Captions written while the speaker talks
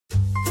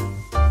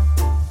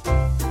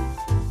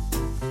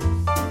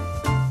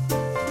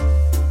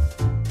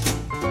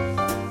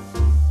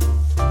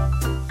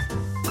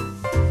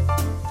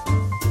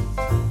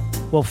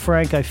Well,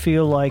 Frank, I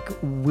feel like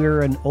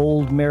we're an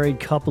old married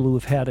couple who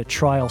have had a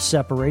trial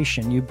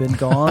separation. You've been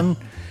gone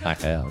I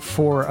have.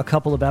 for a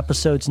couple of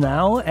episodes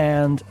now,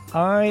 and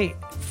I,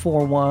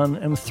 for one,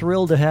 am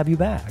thrilled to have you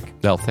back.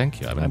 Well, thank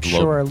you. I'm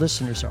sure our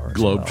listeners are.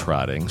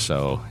 Globe-trotting,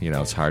 so,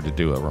 it's hard to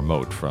do a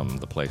remote from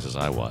the places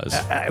I was.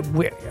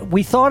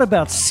 We thought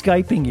about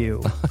Skyping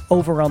you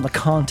over on the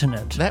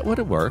continent. That would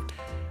have worked.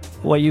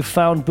 Well, you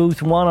found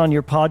Booth 1 on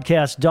your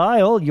podcast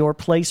dial, your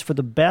place for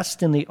the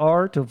best in the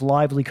art of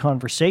lively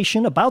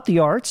conversation about the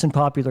arts and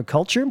popular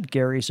culture.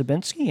 Gary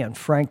Zabinski and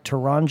Frank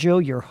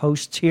Taranjo, your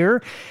hosts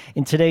here.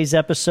 In today's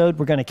episode,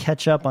 we're going to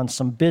catch up on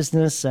some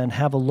business and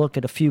have a look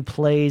at a few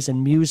plays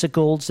and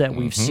musicals that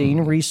we've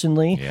seen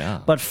recently. Yeah.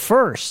 But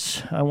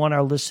first, I want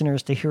our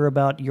listeners to hear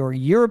about your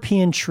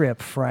European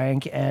trip,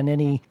 Frank, and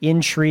any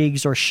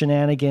intrigues or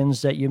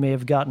shenanigans that you may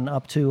have gotten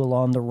up to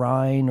along the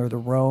Rhine or the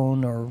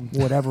Rhone or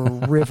whatever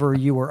river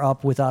you were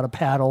up without a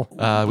paddle.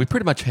 We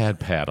pretty much had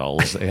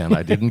paddles, and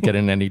I didn't get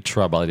in any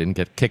trouble. I didn't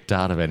get kicked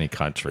out of any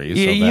country.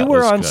 So you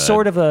were on good.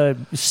 sort of a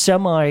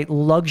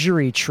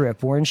semi-luxury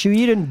trip, weren't you?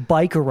 You didn't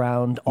bike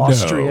around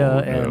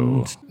Austria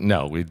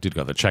No, we did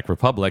go to the Czech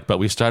Republic, but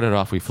we started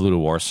off, we flew to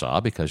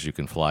Warsaw because you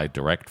can fly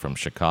direct from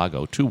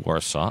Chicago to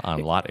Warsaw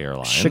on LOT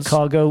Airlines.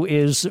 Chicago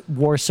is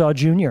Warsaw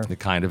Junior. It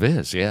kind of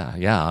is,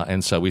 yeah.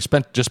 And so we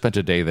just spent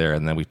a day there,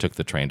 and then we took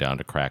the train down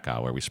to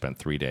Krakow, where we spent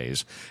 3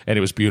 days. And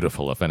it was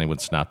beautiful. If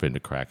anyone's not been to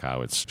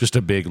Krakow, it's just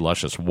a big,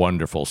 luscious,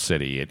 wonderful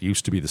city. It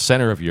used to be the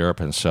center of Europe,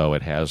 and so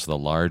it has the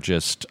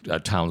largest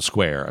town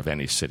square of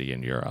any city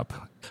in Europe.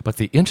 But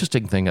the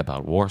interesting thing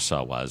about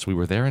Warsaw was we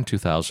were there in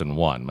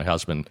 2001. My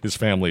husband, his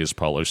family is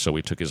Polish, so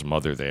we took his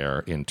mother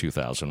there in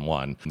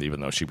 2001. Even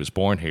though she was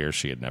born here,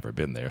 she had never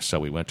been there. So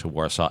we went to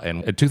Warsaw.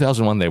 And in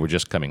 2001, they were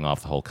just coming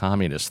off the whole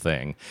communist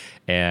thing.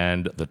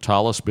 And the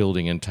tallest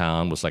building in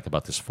town was like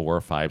about this 4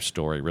 or 5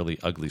 story, really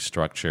ugly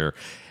structure.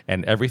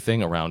 And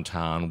everything around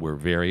town were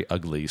very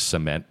ugly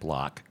cement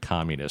block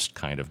communist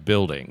kind of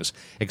buildings,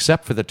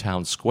 except for the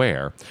town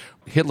square.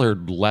 Hitler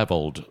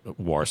leveled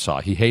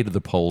Warsaw. He hated the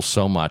Poles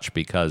so much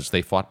because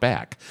they fought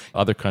back.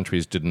 Other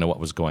countries didn't know what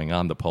was going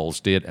on. The Poles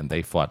did, and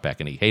they fought back,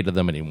 and he hated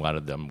them, and he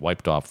wanted them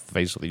wiped off the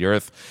face of the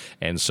earth.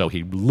 And so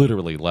he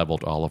literally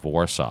leveled all of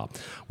Warsaw.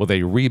 Well,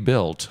 they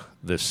rebuilt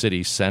the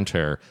city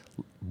center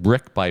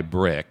brick by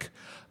brick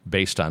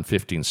based on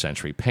 15th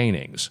century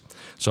paintings.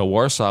 So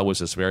Warsaw was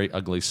this very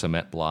ugly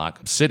cement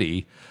block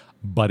city,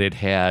 but it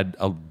had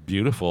a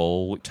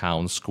beautiful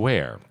town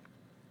square.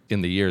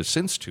 In the years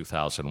since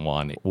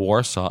 2001,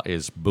 Warsaw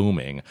is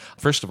booming.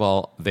 First of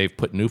all, they've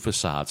put new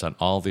facades on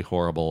all the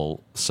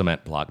horrible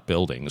cement block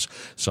buildings.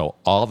 So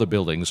all the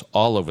buildings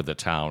all over the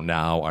town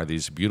now are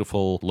these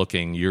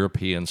beautiful-looking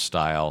European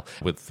style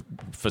with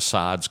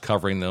facades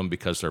covering them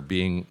because they're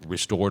being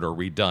restored or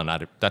redone.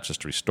 Not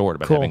just restored,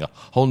 but having a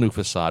whole new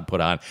facade put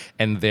on.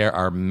 And there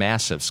are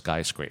massive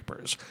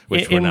skyscrapers,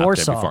 which were not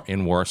there before.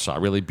 In Warsaw,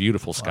 really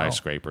beautiful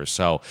skyscrapers.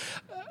 So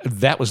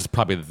that was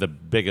probably the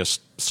biggest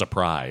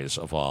surprise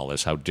of all,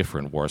 is how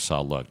different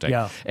Warsaw looked.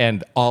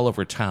 And all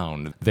over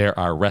town, there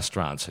are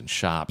restaurants and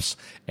shops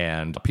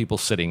and people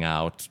sitting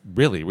out.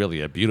 Really,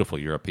 really a beautiful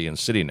European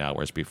city now,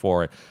 whereas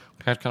before it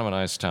had kind of a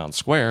nice town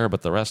square,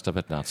 but the rest of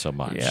it, not so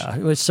much.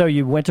 Yeah. So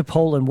you went to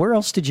Poland. Where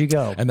else did you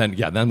go? And then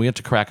we went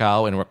to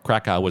Krakow, and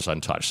Krakow was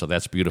untouched, so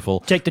that's beautiful.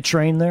 Take the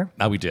train there?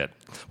 We did.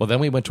 Well, then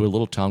we went to a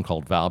little town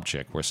called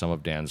Wałbrzych, where some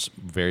of Dan's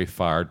very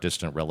far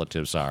distant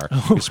relatives are.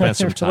 We spent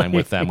some time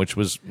with them, which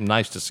was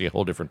nice to see a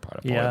whole different part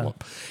of Poland.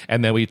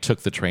 And then we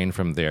took the train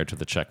from there to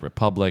the Czech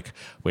Republic,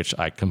 which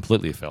I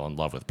completely fell in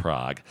love with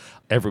Prague.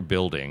 Every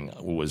building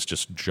was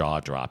just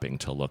jaw-dropping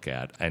to look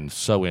at, and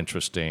so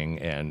interesting,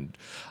 and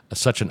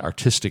such an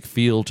artistic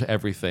feel to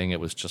everything. It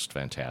was just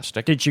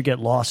fantastic. Did you get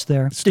lost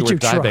there?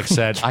 Stuart Dybeck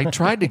said, I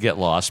tried to get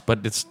lost,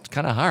 but it's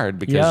kind of hard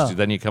because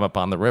then you come up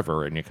on the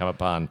river and you come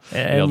up on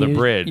the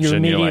bridge. You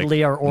and immediately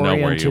you are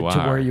oriented to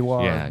where you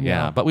are.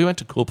 Yeah. But we went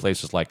to cool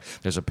places like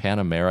there's a Pan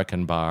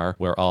American bar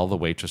where all the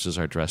waitresses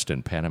are dressed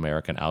in Pan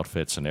American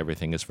outfits and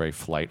everything is very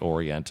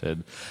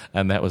flight-oriented.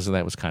 And that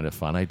was kind of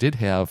fun. I did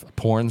have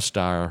porn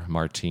star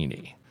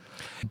martini.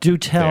 Do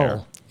tell.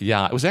 There.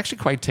 Yeah, it was actually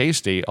quite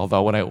tasty,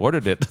 although when I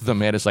ordered it, the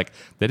man is like,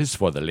 that is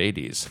for the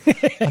ladies.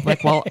 I'm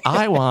like, well,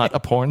 I want a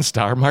porn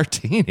star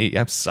martini.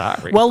 I'm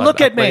sorry. Well,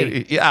 look at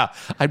me. Yeah,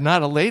 I'm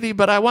not a lady,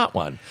 but I want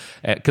one.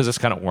 Because it's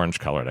kind of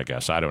orange-colored, I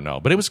guess. I don't know.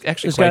 But it was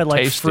actually quite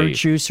tasty. It's got like fruit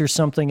juice or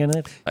something in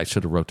it? I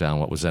should have wrote down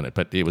what was in it,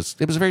 but it was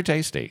very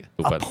tasty.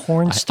 A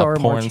porn star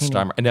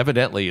martini. And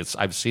evidently,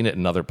 I've seen it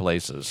in other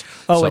places.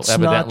 Oh, so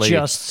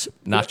it's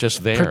not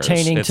just theirs.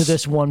 pertaining to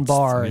this one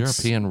bar.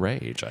 It's European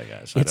rage, I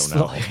guess. I don't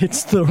know.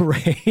 It's the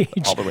rage.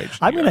 rage. All the rage.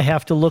 I'm going to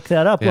have to look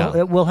that up.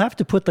 Yeah. We'll have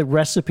to put the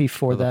recipe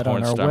for that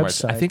on porn our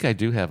star website. I think I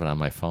do have it on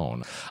my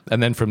phone.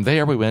 And then from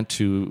there, we went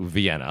to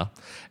Vienna.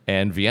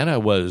 And Vienna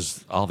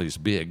was all these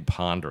big,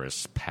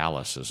 ponderous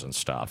palaces and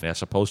stuff,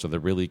 as opposed to the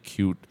really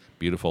cute,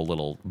 beautiful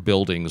little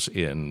buildings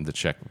in the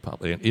Czech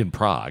Republic, in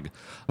Prague.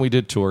 We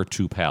did tour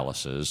 2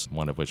 palaces,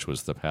 one of which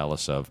was the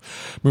palace of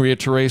Maria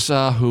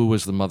Theresa, who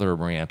was the mother of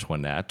Marie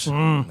Antoinette.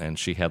 And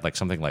she had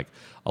something like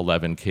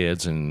 11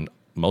 kids, and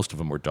most of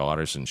them were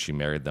daughters, and she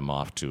married them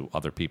off to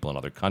other people in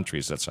other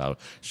countries. That's how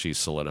she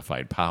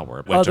solidified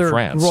power. Went other to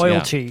France.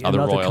 royalty in other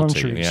other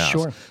royalty, countries. yeah.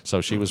 Sure.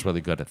 So she was really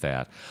good at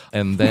that.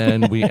 And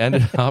then we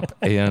ended up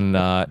in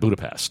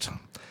Budapest.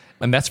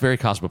 And that's very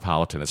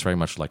cosmopolitan. It's very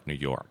much like New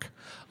York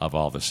of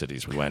all the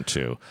cities we went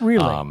to.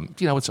 Really?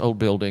 It's old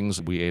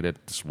buildings. We ate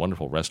at this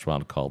wonderful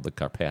restaurant called the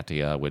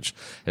Carpathia, which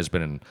has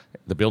been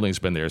the building's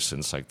been there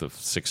since the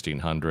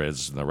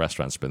 1600s, and the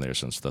restaurant's been there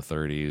since the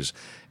 30s.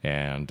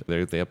 And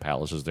they have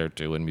palaces there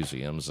too, and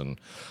museums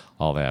and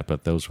all that.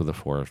 But those were the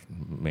 4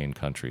 main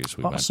countries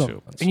we went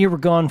to. And you were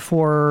gone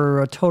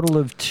for a total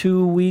of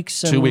 2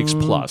 weeks? 2 weeks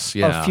plus,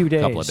 yeah. A few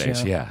days. A couple of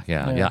days, yeah.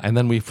 And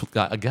then we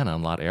got, again,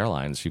 on a lot of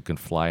airlines, you can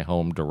fly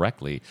home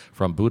directly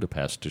from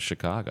Budapest to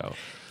Chicago.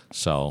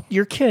 So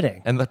You're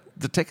kidding. And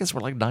the tickets were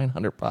like $900.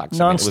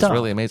 Nonstop. I mean, it was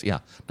really amazing. Yeah,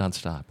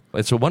 nonstop.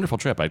 It's a wonderful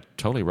trip. I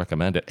totally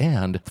recommend it.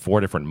 And 4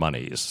 different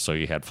monies. So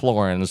you had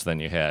florins, then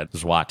you had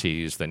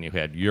zlotys, then you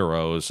had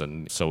euros.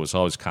 And so it was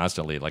always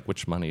constantly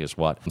which money is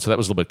what. And so that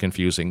was a little bit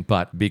confusing.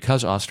 But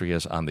because Austria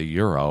is on the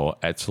euro,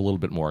 it's a little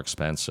bit more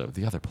expensive.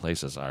 The other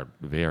places are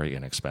very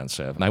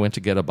inexpensive. And I went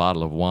to get a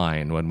bottle of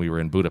wine when we were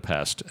in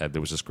Budapest.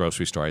 There was this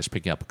grocery store. I was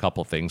picking up a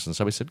couple things. And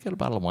somebody said, get a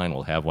bottle of wine.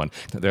 We'll have one.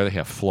 There they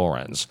have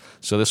florins.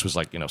 So this was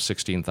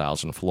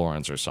 16,000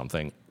 florins or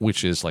something,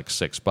 which is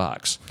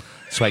 $6.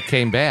 So I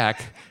came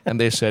back, and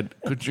they said,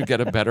 could you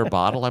get a better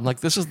bottle? I'm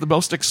like, this is the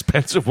most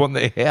expensive one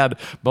they had.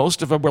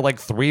 Most of them were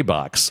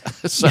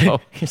 $3.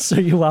 So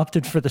you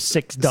opted for the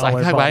 $6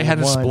 bottle I had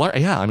of to wine. splurge.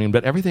 Yeah,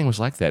 but everything was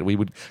like that. We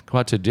would go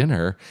out to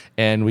dinner,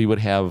 and we would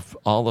have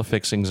all the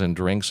fixings and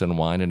drinks and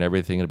wine and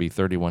everything. It would be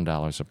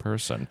 $31 a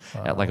person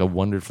at a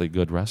wonderfully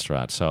good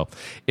restaurant. So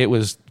it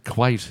was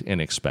quite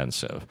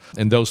inexpensive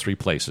in those 3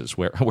 places.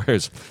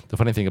 Whereas the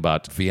funny thing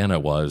about Vienna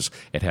was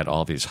it had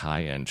all these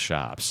high-end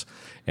shops.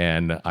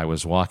 And I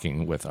was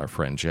walking with our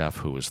friend Jeff,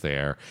 who was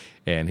there,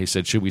 and he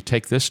said, should we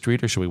take this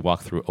street or should we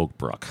walk through Oak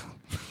Brook?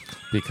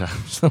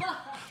 Because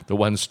the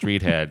one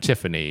street had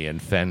Tiffany and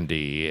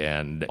Fendi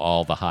and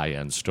all the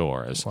high-end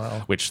stores,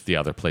 which the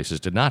other places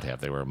did not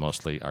have. They were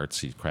mostly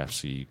artsy,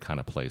 craftsy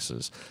kind of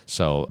places.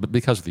 So, but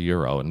because of the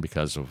euro and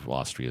because of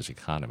Austria's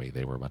economy,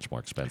 they were much more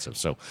expensive.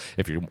 So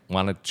if you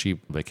want a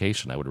cheap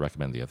vacation, I would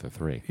recommend the other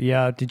 3.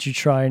 Yeah. Did you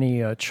try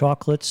any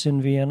chocolates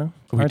in Vienna?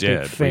 We Aren't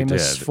did. they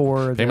famous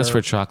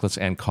for chocolates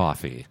and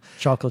coffee.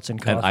 Chocolates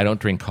and coffee. And I don't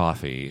drink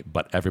coffee,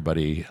 but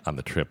everybody on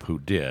the trip who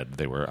did,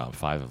 they were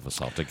 5 of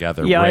us all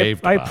together. Yeah,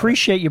 raved I about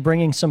appreciate you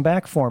bringing some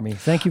back for me.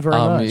 Thank you very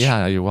much.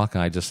 Yeah, you're welcome.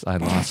 I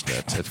lost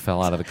it. It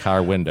fell out of the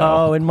car window.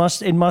 Oh, it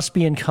must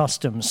be in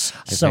customs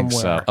somewhere. I think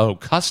so. Oh,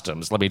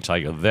 customs. Let me tell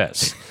you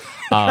this.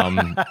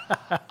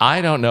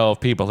 I don't know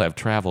if people have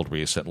traveled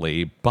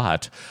recently,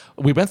 but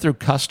we went through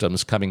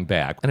customs coming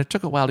back, and it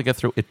took a while to get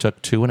through. It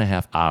took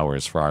 2.5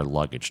 hours for our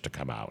luggage to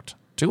come out.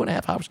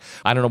 2.5 hours.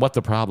 I don't know what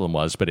the problem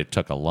was, but it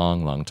took a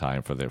long, long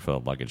time for the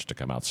luggage to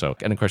come out. So,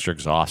 and of course, you're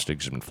exhausted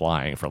because you've been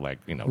flying for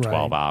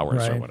 12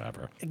 hours or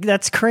whatever.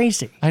 That's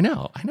crazy. I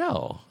know.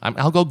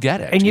 I'll go get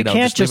it. And you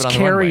can't just leave it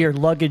on the carry runway. your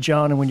luggage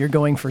on when you're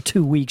going for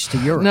 2 weeks to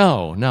Europe.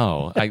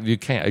 No, you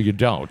can't. You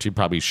don't. You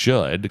probably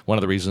should. One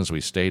of the reasons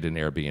we stayed in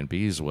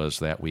Airbnbs was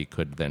that we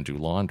could then do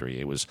laundry.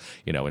 It was,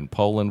 in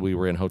Poland we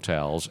were in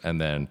hotels,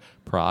 and then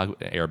Prague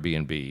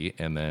Airbnb,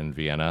 and then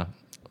Vienna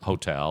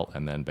hotel,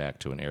 and then back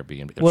to an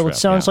Airbnb. Well, it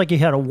sounds like you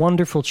had a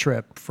wonderful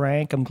trip,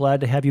 Frank. I'm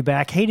glad to have you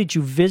back. Hey, did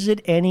you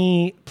visit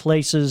any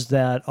places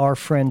that our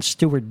friend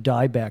Stuart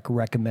Dybeck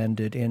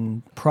recommended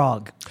in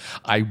Prague?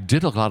 I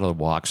did a lot of the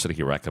walks that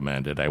he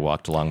recommended. I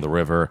walked along the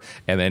river,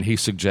 and then he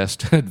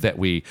suggested that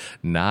we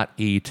not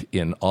eat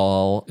in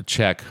all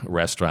Czech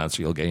restaurants.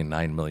 You'll gain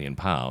 9 million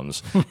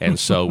pounds. And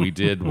so we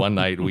did one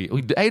night. We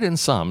ate in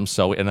some.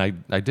 And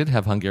I did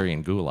have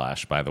Hungarian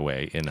goulash, by the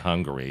way, in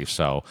Hungary.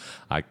 So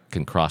I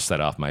can cross that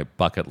off my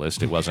bucket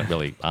list. It wasn't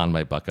really on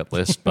my bucket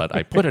list, but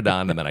I put it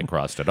on and then I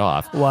crossed it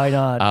off. Why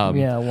not?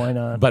 Why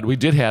not? But we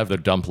did have the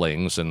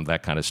dumplings and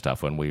that kind of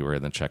stuff when we were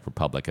in the Czech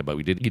Republic. But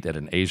we did eat at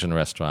an Asian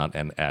restaurant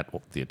and at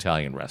the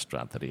Italian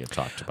restaurant that he had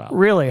talked about.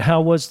 Really?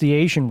 How was the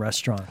Asian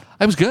restaurant?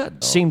 It was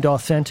good. Seemed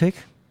authentic?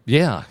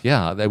 Yeah.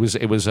 It was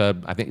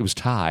I think it was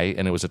Thai,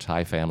 and it was a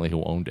Thai family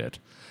who owned it.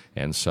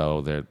 And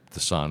so the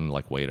son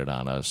waited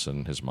on us,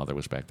 and his mother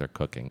was back there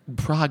cooking.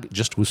 Prague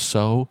just was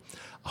so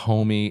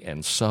homey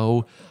and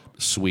so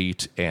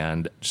sweet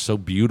and so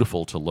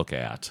beautiful to look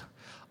at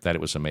that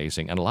it was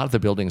amazing. And a lot of the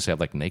buildings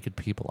had naked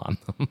people on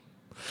them.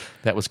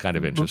 That was kind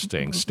of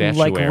interesting.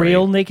 Statuary. Like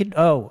real naked?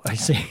 Oh, I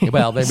see.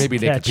 Well, there may be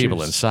naked Statues.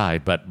 people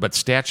inside, but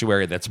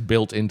statuary that's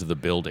built into the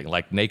building,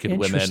 like naked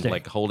women,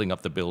 like holding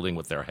up the building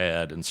with their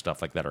head and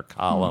stuff like that, or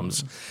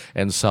columns.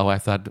 And so I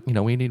thought,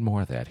 we need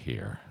more of that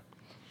here.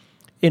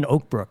 In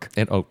Oakbrook.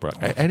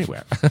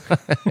 Anywhere.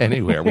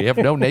 Anywhere. We have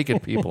no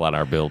naked people on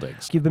our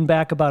buildings. You've been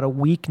back about a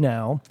week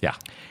now. Yeah.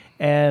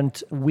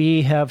 And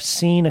we have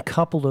seen a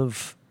couple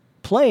of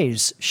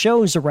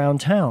shows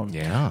around town.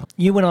 Yeah.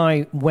 You and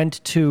I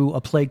went to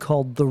a play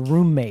called The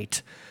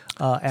Roommate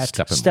at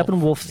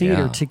Steppenwolf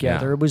Theater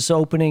together. Yeah. It was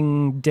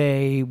opening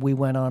day. We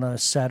went on a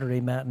Saturday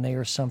matinee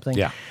or something.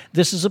 Yeah.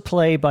 This is a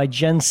play by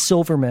Jen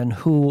Silverman,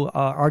 who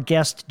our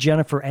guest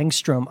Jennifer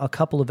Engstrom a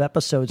couple of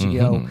episodes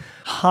ago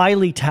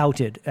highly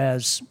touted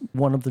as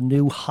one of the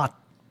new hot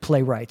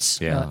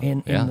playwrights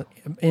in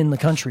the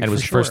country. And it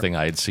was the first thing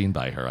I had seen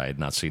by her. I had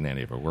not seen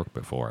any of her work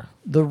before.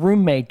 The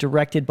Roommate,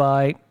 directed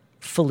by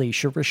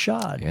Felicia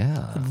Rashad.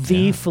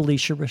 Yeah.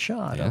 Felicia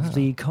Rashad of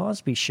the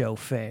Cosby Show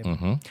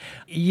fame.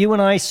 You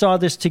and I saw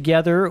this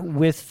together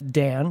with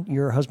Dan,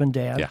 your husband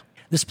Dan. Yeah.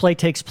 This play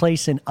takes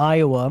place in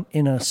Iowa,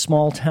 in a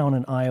small town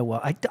in Iowa.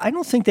 I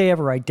don't think they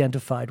ever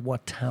identified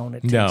what town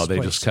it takes place. No, they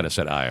just kind of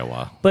said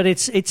Iowa. But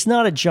it's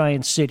not a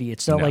giant city.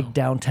 It's not like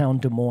downtown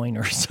Des Moines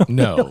or something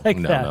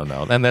like that.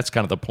 No. And that's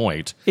kind of the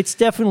point. It's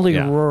definitely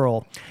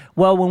rural.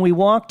 Well, when we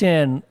walked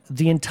in,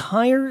 the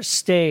entire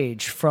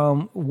stage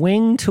from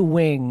wing to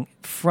wing,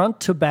 front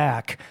to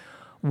back,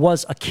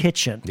 was a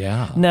kitchen.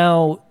 Yeah.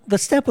 Now, the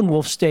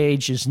Steppenwolf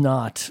stage is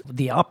not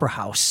the Opera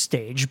House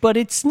stage, but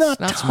it's not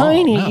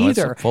tiny small. No,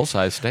 either. It's a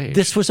full-size stage.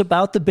 This was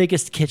about the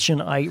biggest kitchen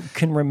I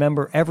can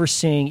remember ever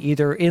seeing,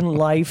 either in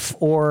life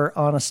or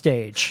on a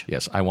stage.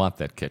 Yes, I want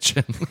that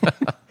kitchen.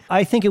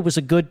 I think it was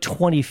a good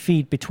 20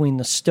 feet between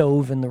the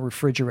stove and the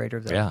refrigerator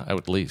there. Yeah,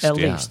 at least. At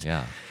least.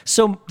 Yeah.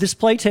 So this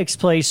play takes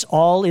place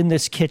all in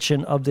this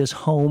kitchen of this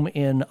home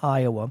in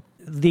Iowa.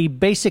 The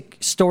basic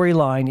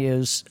storyline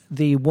is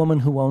the woman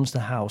who owns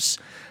the house,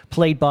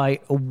 played by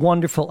a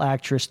wonderful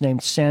actress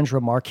named Sandra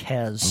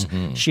Marquez.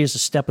 She is a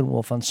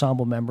Steppenwolf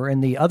ensemble member.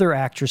 And the other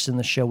actress in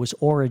the show was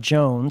Ora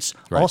Jones,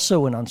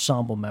 also an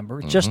ensemble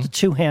member. Just a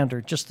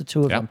two-hander, just the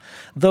two of them.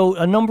 Though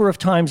a number of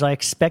times I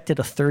expected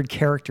a third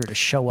character to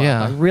show up.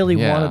 I really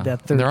wanted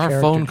that third character. There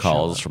are phone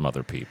calls from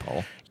other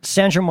people.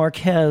 Sandra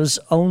Marquez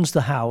owns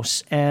the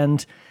house,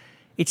 and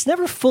it's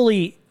never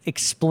fully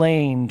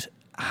explained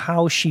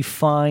how she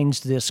finds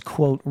this,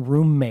 quote,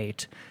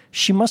 roommate.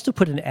 She must have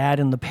put an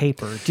ad in the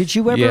paper. Did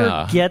you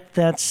ever get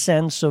that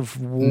sense of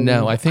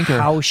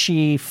how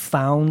she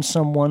found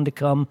someone to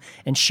come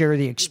and share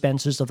the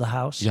expenses of the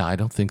house? Yeah, I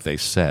don't think they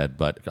said,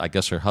 but I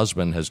guess her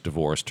husband has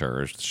divorced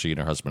her. She and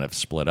her husband have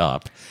split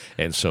up,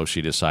 and so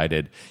she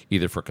decided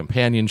either for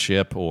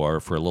companionship or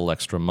for a little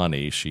extra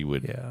money, she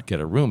would get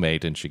a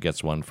roommate, and she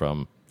gets one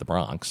from the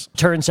Bronx.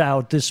 Turns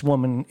out this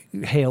woman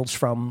hails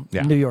from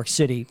New York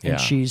City,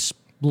 and she's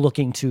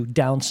looking to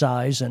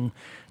downsize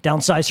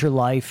her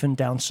life and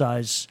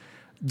downsize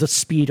the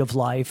speed of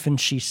life. And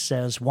she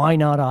says, why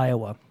not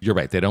Iowa? You're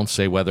right. They don't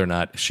say whether or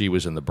not she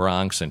was in the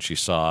Bronx and she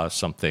saw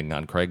something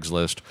on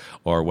Craigslist,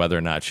 or whether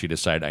or not she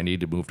decided, I need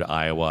to move to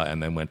Iowa,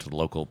 and then went to the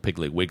local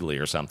Piggly Wiggly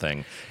or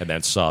something and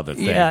then saw the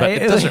thing. But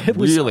it doesn't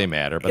really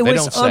matter. But they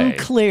don't say. It was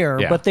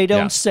unclear, but they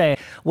don't say.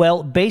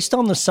 Well, based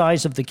on the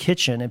size of the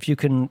kitchen, if you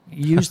can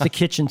use the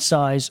kitchen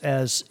size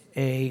as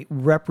a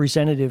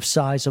representative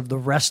size of the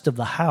rest of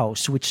the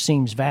house, which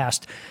seems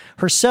vast,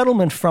 her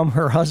settlement from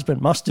her husband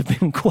must have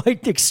been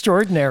quite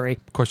extraordinary.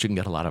 Of course, you can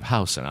get a lot of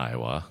house in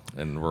Iowa,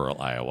 in rural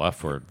Iowa,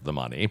 for the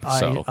money.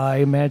 I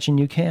imagine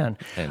you can.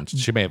 And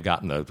she may have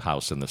gotten the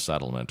house in the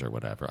settlement or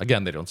whatever.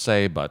 Again, they don't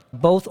say, but...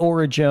 Both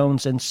Ora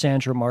Jones and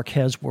Sandra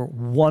Marquez were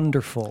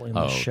wonderful in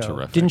the show.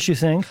 Terrific. Didn't you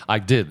think? I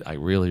did. I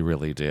really,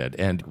 really did.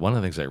 And one of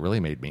the things that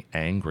really made me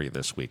angry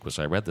this week was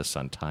I read this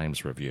on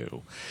Times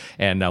Review.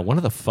 And one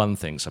of the fun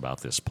things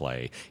about this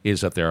play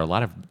is that there are a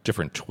lot of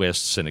different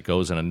twists, and it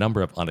goes in a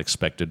number of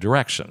unexpected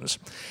directions.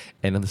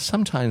 And in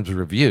the Times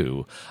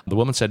Review, the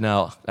woman said,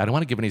 now, I don't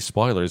want to give any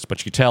spoilers, but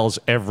she tells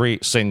every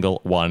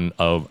single one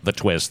of the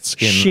twists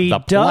in the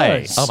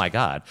play. Does. Oh, my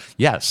God.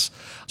 Yes.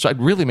 So it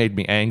really made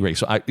me angry.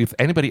 So if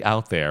anybody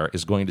out there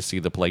is going to see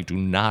the play, do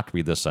not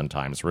read the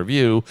Sun-Times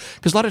Review,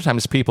 because a lot of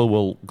times people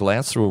will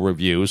glance through a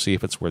review, see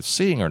if it's worth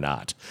seeing or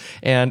not.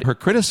 And her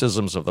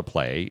criticisms of the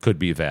play could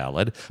be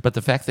valid, but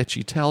the fact that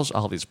she tells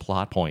all these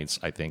plot points,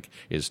 I think,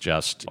 is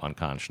just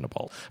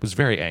unconscionable. I was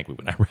very angry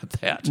when I read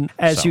that.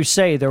 As you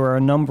say, there were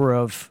a number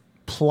of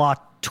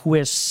plot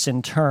twists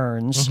and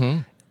turns.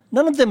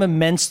 None of them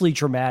immensely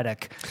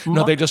dramatic.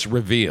 No, they just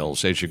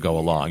reveals as you go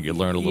along. You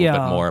learn a little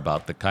bit more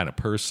about the kind of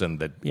person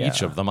that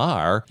each of them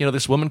are. You know,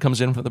 this woman comes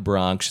in from the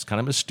Bronx. She's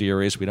kind of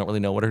mysterious. We don't really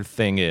know what her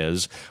thing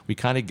is. We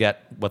kind of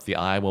get what the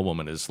Iowa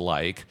woman is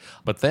like.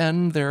 But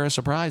then there are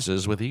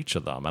surprises with each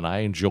of them, and I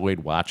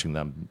enjoyed watching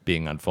them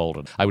being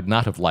unfolded. I would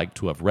not have liked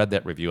to have read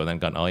that review and then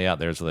gone, oh, yeah,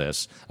 there's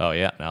this. Oh,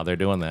 yeah, now they're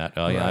doing that.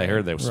 Oh, yeah, I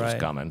heard this was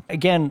coming.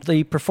 Again,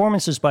 the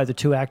performances by the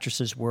two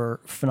actresses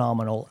were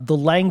phenomenal. The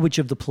language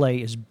of the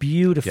play is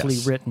beautiful.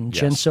 beautifully written.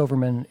 Jen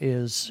Silverman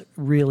is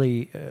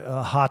really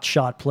a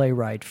hotshot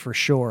playwright for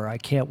sure. I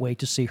can't wait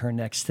to see her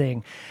next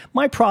thing.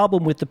 My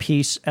problem with the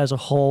piece as a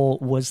whole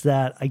was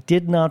that I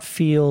did not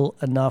feel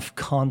enough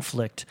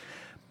conflict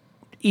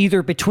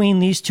either between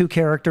these two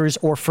characters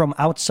or from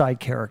outside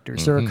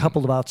characters. There are a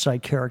couple of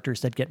outside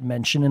characters that get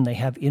mentioned and they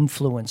have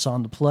influence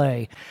on the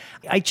play.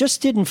 I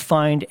just didn't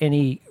find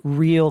any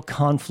real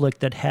conflict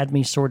that had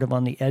me sort of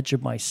on the edge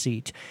of my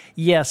seat.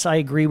 Yes, I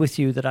agree with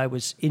you that I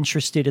was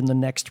interested in the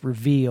next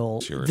reveal.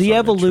 The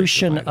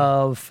evolution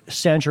of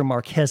Sandra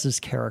Marquez's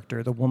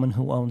character, the woman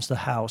who owns the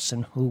house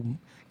and who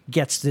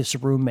gets this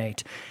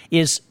roommate,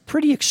 is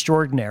pretty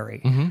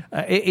extraordinary.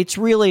 It's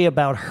really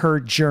about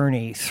her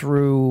journey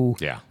through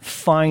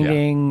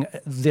finding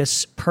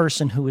this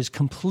person who is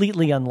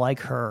completely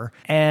unlike her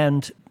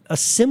and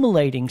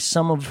assimilating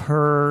some of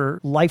her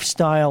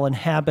lifestyle and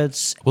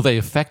habits. Well, they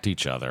affect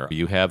each other.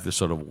 You have this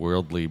sort of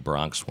worldly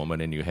Bronx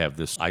woman and you have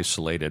this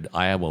isolated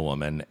Iowa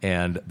woman,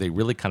 and they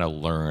really kind of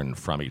learn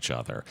from each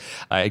other.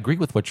 I agree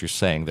with what you're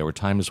saying. There were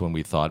times when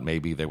we thought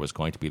maybe there was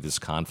going to be this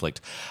conflict,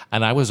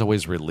 and I was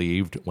always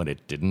relieved when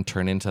it didn't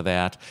turn into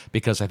that,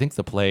 because I think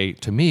the play,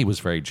 to me,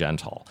 was very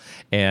gentle.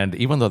 And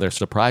even though there's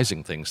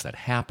surprising things that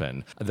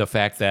happen, the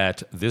fact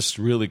that this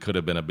really could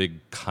have been a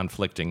big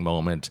conflicting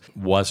moment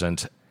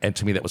wasn't. And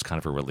to me, that was kind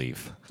of a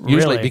relief.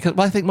 Usually, because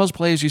I think most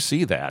plays you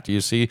see that. You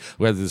see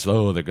where there's they're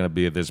going to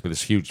be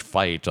this huge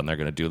fight, and they're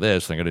going to do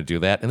this, and they're going to do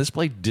that. And this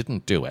play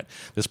didn't do it.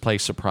 This play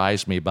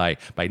surprised me by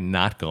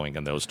not going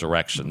in those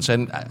directions.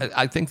 And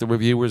I think the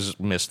reviewers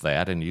missed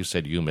that, and you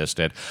said you missed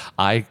it.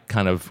 I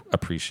kind of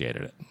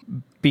appreciated it.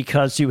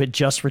 Because you had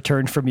just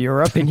returned from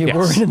Europe and you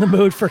weren't in the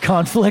mood for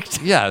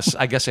conflict? Yes,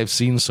 I guess I've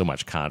seen so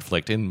much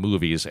conflict in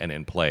movies and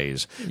in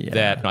plays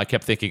that I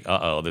kept thinking,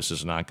 this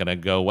is not going to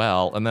go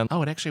well. And then,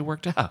 it actually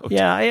worked out.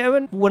 Yeah,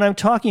 when I'm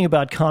talking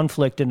about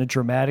conflict in a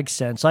dramatic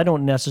sense, I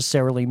don't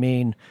necessarily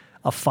mean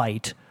a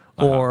fight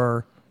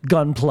or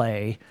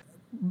gunplay.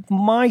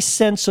 My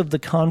sense of the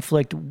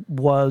conflict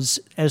was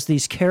as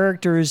these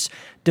characters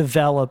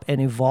develop and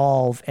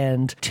evolve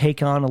and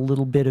take on a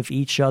little bit of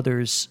each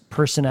other's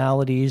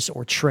personalities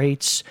or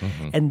traits,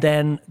 and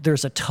then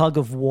there's a tug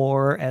of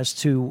war as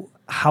to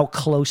how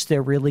close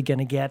they're really going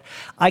to get.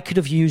 I could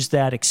have used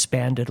that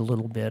expanded a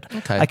little bit.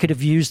 Okay. I could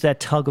have used that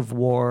tug of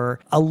war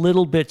a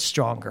little bit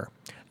stronger.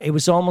 It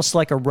was almost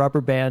like a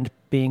rubber band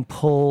being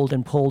pulled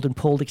and pulled and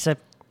pulled,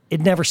 except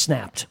it never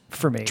snapped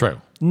for me.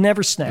 True.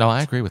 Never snapped. No,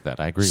 I agree with that.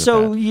 But I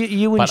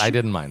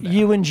didn't mind that.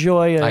 You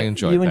enjoy an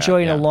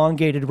that.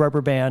 elongated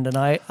rubber band, and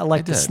I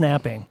like the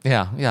snapping.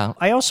 Yeah.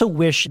 I also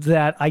wish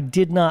that I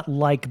did not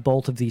like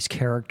both of these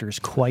characters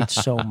quite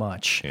so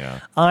much.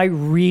 I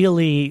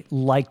really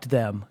liked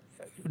them.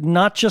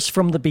 Not just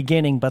from the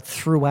beginning, but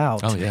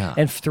throughout. Oh, yeah.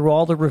 And through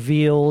all the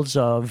reveals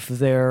of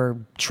their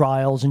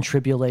trials and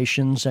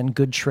tribulations and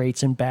good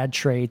traits and bad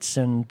traits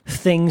and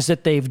things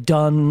that they've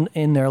done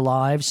in their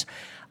lives.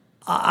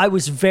 I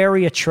was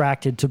very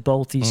attracted to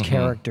both these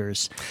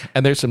characters.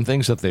 And there's some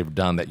things that they've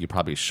done that you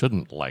probably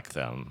shouldn't like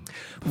them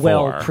for.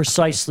 Well,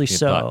 precisely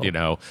so.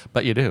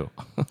 But you do.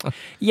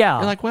 Yeah.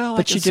 You're like,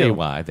 I can see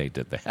why they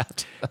did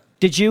that.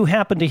 Did you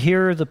happen to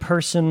hear the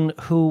person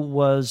who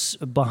was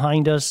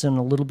behind us and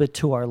a little bit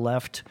to our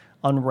left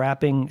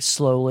unwrapping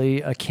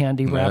slowly a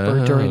candy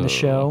wrapper during the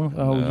show?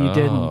 Oh, no. You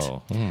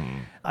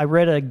didn't. I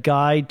read a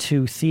guide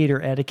to theater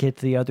etiquette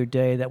the other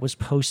day that was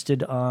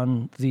posted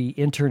on the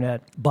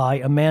internet by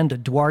Amanda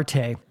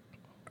Duarte.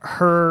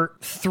 Her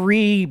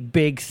 3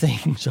 big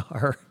things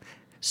are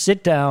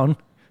sit down,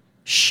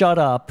 shut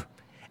up,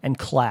 and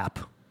clap.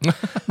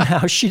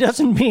 Now, she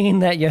doesn't mean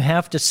that you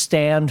have to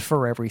stand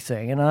for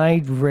everything, and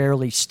I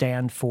rarely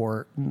stand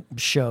for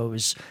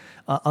shows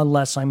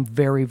unless I'm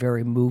very,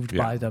 very moved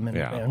by them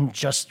and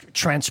just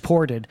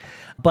transported.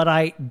 But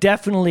I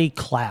definitely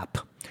clap.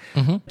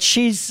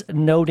 She's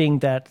noting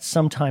that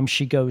sometimes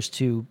she goes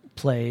to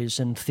plays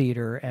and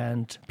theater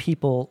and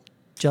people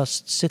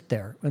just sit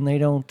there and they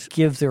don't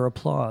give their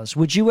applause.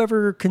 Would you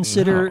ever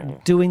consider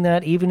doing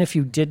that even if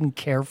you didn't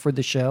care for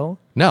the show?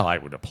 No, I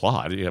would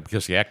applaud,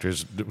 because the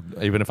actors,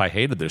 even if I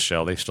hated this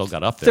show, they still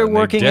got up there. They're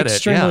working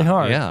extremely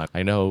hard. Yeah,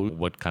 I know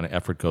what kind of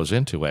effort goes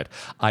into it.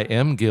 I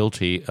am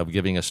guilty of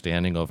giving a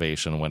standing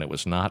ovation when it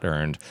was not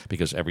earned,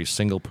 because every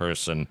single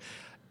person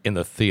in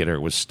the theater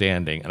was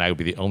standing, and I would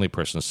be the only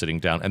person sitting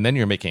down, and then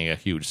you're making a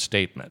huge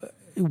statement.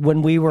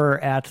 When we were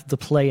at the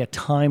play A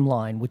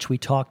Timeline, which we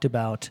talked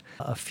about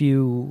a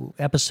few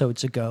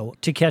episodes ago,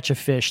 To Catch a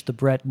Fish, the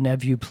Brett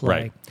Neveu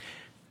play,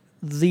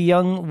 the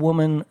young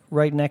woman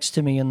right next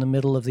to me in the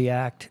middle of the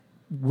act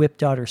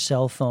whipped out her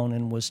cell phone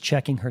and was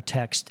checking her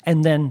text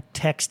and then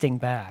texting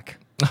back.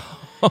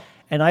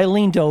 And I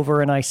leaned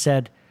over and I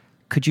said,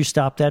 "Could you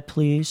stop that,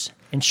 please?"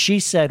 And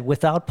she said,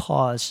 without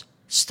pause,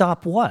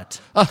 "Stop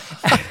what?"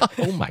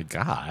 Oh, my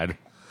God.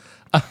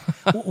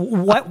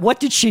 What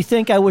did she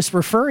think I was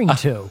referring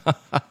to?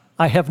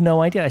 I have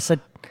no idea. I said,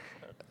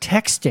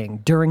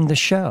 texting during the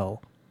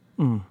show.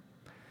 And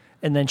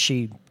then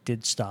she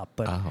did stop.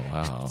 But oh,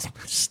 wow.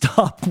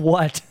 Stop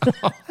what?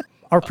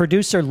 Our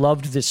producer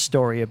loved this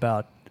story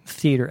about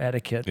theater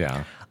etiquette.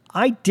 Yeah.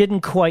 I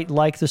didn't quite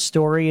like the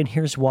story, and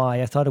here's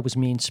why. I thought it was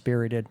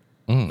mean-spirited.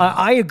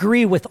 I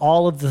agree with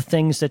all of the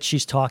things that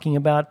she's talking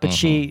about, but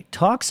she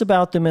talks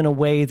about them in a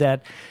way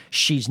that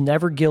she's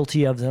never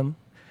guilty of them.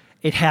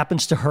 It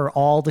happens to her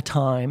all the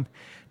time.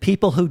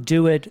 People who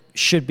do it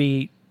should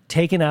be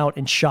taken out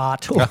and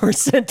shot or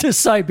sent to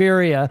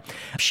Siberia.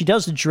 She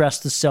does address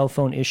the cell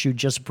phone issue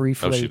just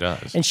briefly. Oh, she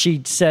does. And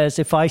she says,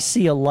 if I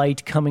see a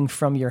light coming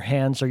from your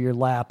hands or your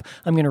lap,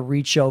 I'm going to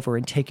reach over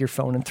and take your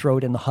phone and throw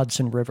it in the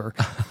Hudson River.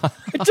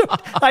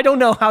 I don't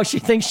know how she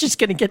thinks she's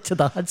going to get to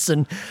the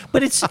Hudson,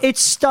 but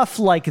it's stuff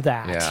like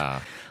that.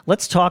 Yeah.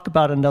 Let's talk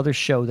about another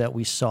show that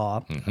we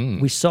saw.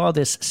 We saw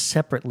this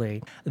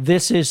separately.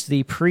 This is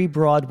the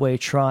pre-Broadway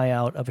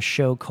tryout of a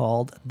show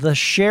called The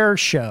Cher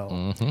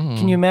Show.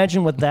 Can you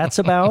imagine what that's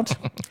about?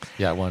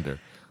 Yeah, I wonder.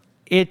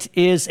 It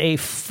is a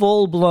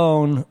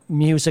full-blown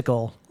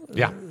musical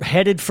Yeah.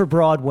 headed for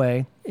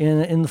Broadway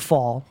in the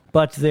fall,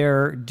 but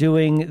they're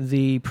doing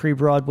the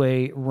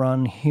pre-Broadway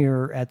run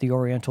here at the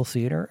Oriental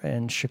Theater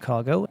in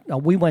Chicago.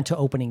 We went to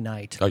opening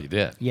night. Oh, you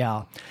did?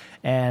 Yeah,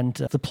 and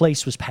the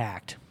place was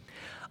packed.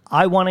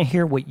 I want to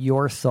hear what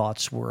your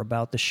thoughts were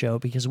about the show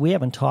because we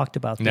haven't talked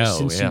about this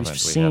since you've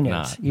seen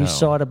it. You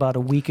saw it about a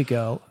week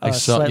ago. I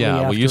saw,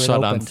 well, you saw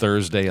it on opened.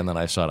 Thursday, and then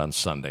I saw it on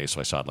Sunday, so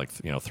I saw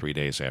it 3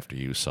 days after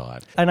you saw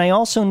it. And I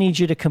also need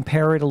you to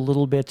compare it a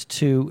little bit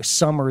to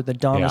Summer, the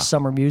Donna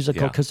Summer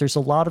musical, because there's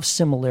a lot of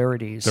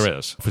similarities. There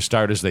is. For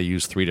starters, they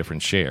use 3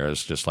 different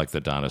Chers, just like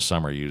the Donna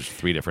Summer used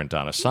 3 different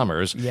Donna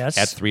Summers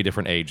at 3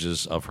 different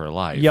ages of her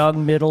life.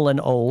 Young, middle, and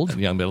old.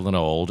 Young, middle, and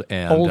old.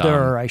 And,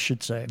 older, I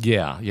should say.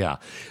 Yeah.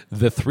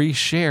 The 3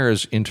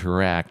 Chers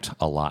interact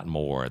a lot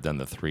more than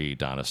the 3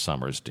 Donna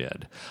Summers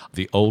did.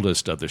 The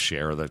oldest of the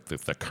Cher,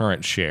 the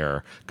current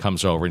Cher,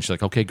 comes over and she's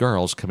like, okay,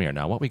 girls, come here.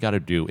 Now, what we got to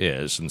do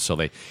is, and so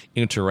they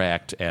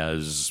interact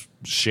as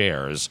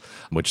Chers,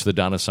 which the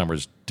Donna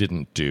Summers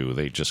didn't do.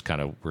 They just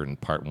kind of were in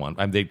part one.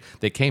 I mean,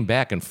 they came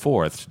back and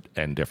forth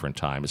in different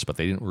times, but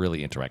they didn't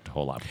really interact a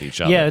whole lot with each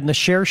other. Yeah, in the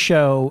Cher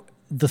show,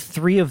 the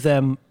 3 of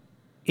them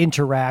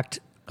interact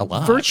a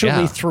lot,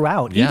 virtually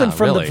throughout, even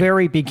from the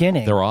very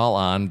beginning. They're all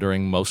on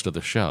during most of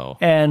the show.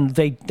 And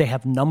they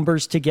have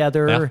numbers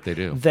together. Yeah, they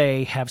do.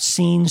 They have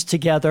scenes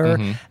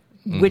together,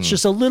 which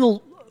is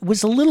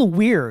was a little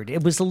weird.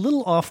 It was a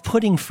little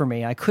off-putting for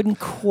me. I couldn't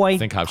quite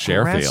think how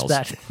Cher feels.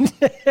 That.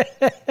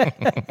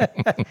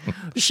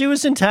 She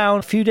was in town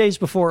a few days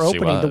before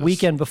opening, the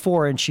weekend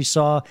before, and she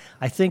saw,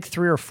 I think,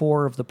 3 or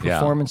 4 of the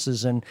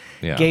performances and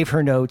gave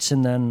her notes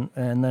and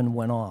then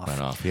went off.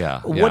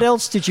 What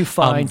else did you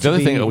find? The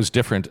other thing that was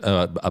different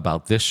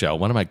about this show,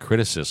 one of my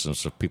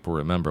criticisms, if people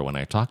remember when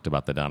I talked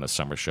about the Donna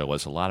Summer show,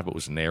 was a lot of it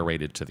was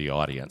narrated to the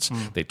audience.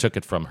 They took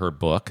it from her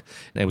book,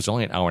 and it was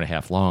only an hour and a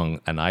half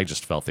long, and I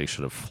just felt they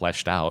should have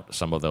fleshed out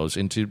some of those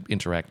into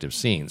interactive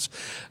scenes.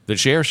 The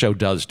Cher show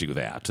does do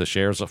that. The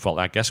Cher's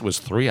I guess it was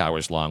 3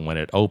 hours long when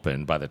it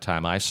opened. By the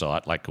time I saw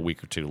it, like a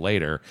week or 2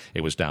 later,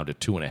 it was down to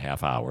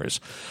 2.5 hours.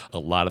 A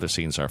lot of the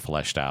scenes are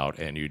fleshed out,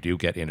 and you do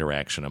get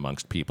interaction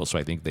amongst people, so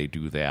I think they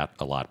do that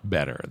a lot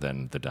better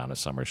than the Donna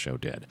Summer show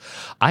did.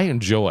 I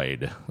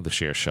enjoyed the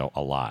Cher show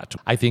a lot.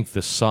 I think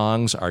the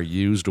songs are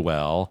used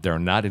well. They're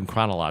not in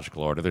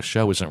chronological order. The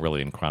show isn't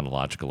really in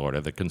chronological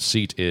order. The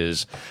conceit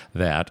is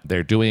that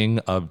they're doing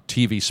a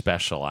TV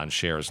special on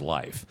Cher's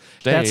life.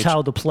 That's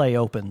how the play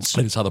opens.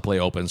 That's how the play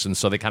opens, and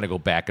so they kind of go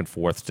back and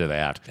forth to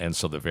that, and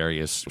so the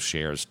various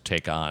Chers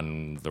take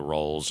on the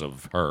roles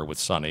of her with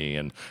Sonny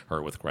and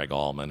her with Greg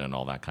Allman and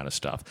all that kind of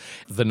stuff.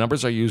 The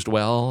numbers are used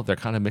well. They're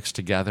kind of mixed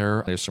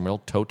together. There's some real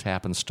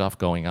toe-tapping stuff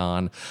going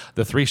on.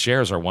 The 3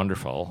 Chers are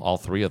wonderful. All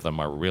 3 of them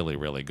are really,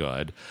 really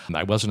good.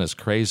 I wasn't as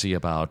crazy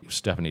about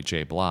Stephanie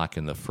J. Block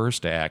in the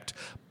first act,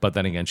 but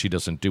then again, she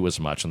doesn't do as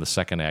much. In the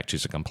second act,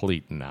 she's a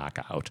complete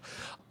knockout.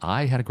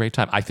 I had a great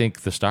time. I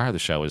think the star of the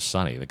show is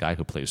Sonny. The guy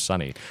who plays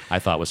Sonny, I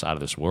thought was out of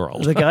this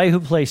world. The guy who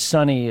plays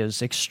Sonny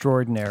is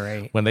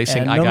extraordinary. When they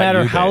sing, and no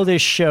matter how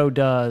this show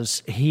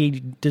does,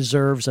 he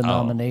deserves a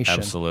nomination.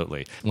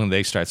 Absolutely. When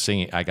they start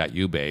singing "I Got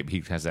You, Babe,"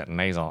 he has that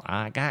nasal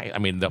 "I got you." I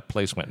mean, the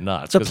place went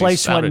nuts. The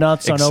place went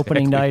nuts on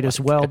opening night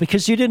as well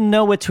because you didn't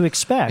know what to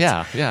expect.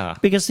 Yeah.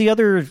 Because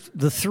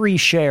the 3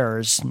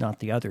 Chers, not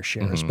the other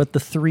Chers, but the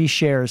 3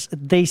 Chers,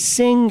 they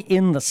sing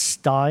in the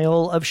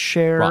style of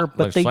Cher,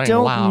 but they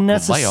don't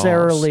necessarily.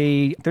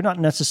 They're not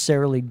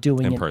necessarily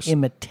doing an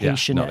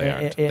imitation,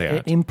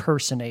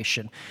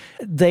 impersonation.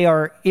 They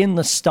are in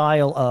the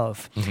style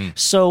of.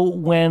 So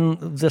when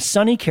the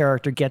Sonny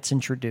character gets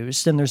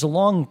introduced, and there's a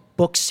long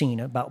book scene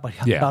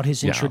about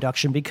his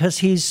introduction because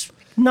he's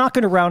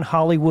knocking around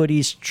Hollywood.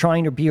 He's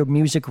trying to be a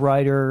music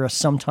writer, a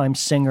sometimes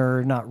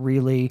singer, not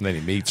really. And then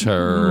he meets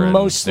her.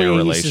 Mostly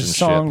and he's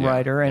a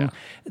songwriter. And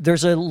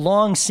there's a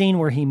long scene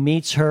where he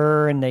meets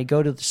her and they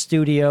go to the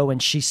studio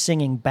and she's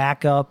singing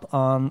backup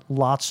on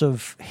lots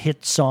of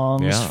hit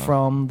songs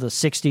from the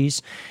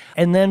 60s.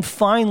 And then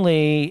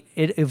finally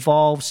it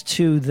evolves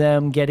to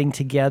them getting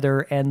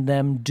together and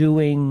them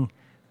doing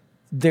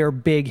their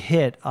big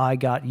hit, I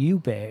Got You,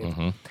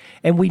 Babe.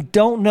 And we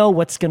don't know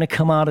what's going to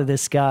come out of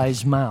this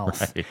guy's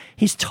mouth. Right.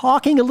 He's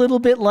talking a little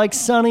bit like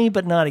Sonny,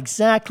 but not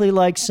exactly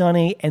like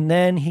Sonny. And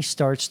then he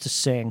starts to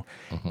sing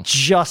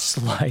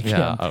just like him.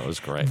 Yeah, it was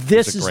great.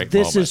 This It was a great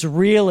this moment. is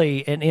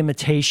really an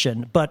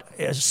imitation, but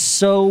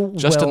so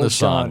Just well in the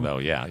song, done. though.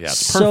 Yeah, it's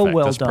So perfect.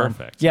 well That's done.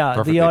 perfect. Yeah,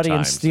 Perfectly the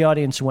timed.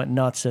 audience went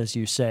nuts, as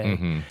you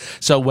say.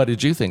 So what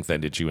did you think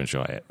then? Did you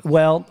enjoy it?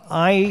 Well,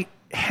 I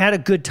had a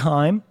good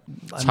time.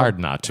 It's hard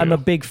not to. I'm a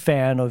big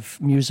fan of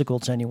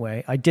musicals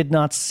anyway. I did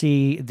not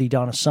see the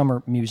Donna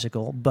Summer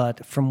musical,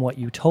 but from what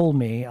you told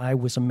me, I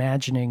was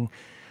imagining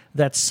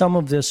that some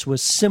of this was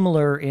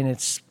similar in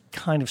its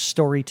kind of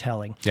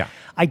storytelling. Yeah.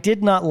 I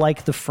did not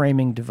like the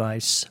framing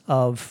device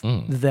of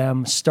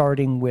them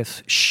starting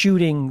with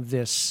shooting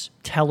this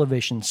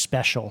television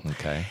special.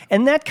 Okay.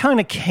 And that kind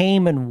of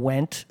came and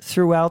went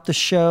throughout the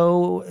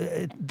show.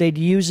 They'd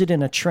use it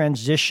in a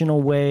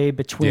transitional way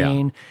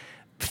between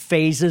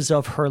phases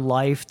of her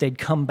life. They'd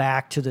come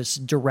back to this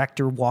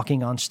director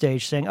walking on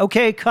stage saying,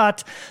 okay,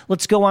 cut,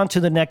 let's go on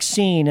to the next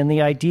scene. And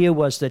the idea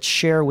was that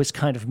Cher was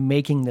kind of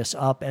making this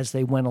up as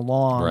they went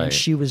along. Right. And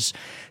she was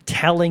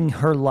telling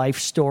her life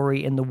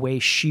story in the way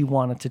she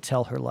wanted to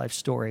tell her life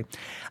story.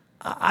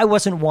 I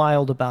wasn't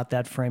wild about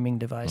that framing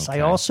device. Okay.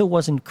 I also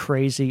wasn't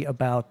crazy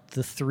about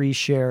the three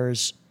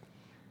Chers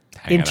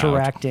Hanging out.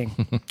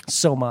 interacting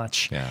so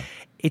much. Yeah.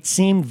 It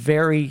seemed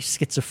very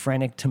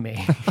schizophrenic to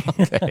me.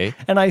 Okay.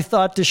 And I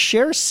thought, does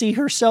Cher see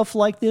herself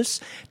like this?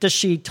 Does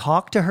she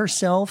talk to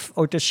herself,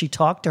 or does she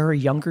talk to her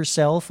younger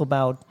self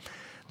about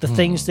the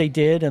things they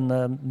did and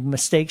the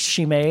mistakes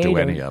she made? Do Or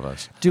any of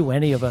us. Do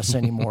any of us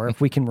anymore, if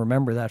we can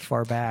remember that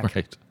far back.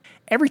 Right.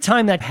 Every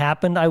time that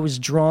happened, I was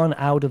drawn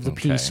out of the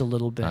piece a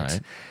little bit. All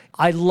right.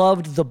 I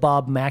loved the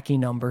Bob Mackie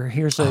number.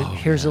 Here's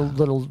a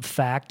little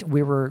fact.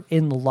 We were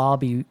in the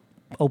lobby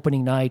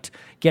opening night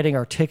getting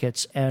our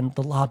tickets, and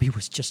the lobby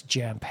was just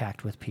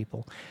jam-packed with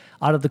people.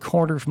 Out of the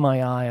corner of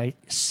my eye, I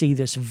see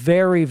this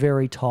very,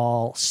 very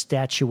tall,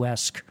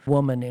 statuesque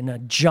woman in a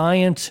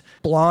giant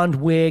blonde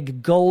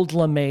wig, gold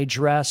lame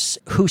dress.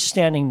 Who's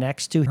standing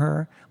next to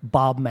her?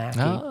 Bob Mackie.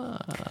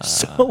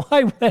 So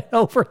I went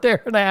over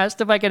there and I asked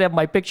if I could have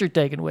my picture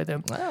taken with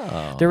him.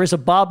 There is a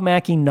Bob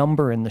Mackie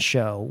number in the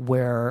show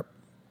where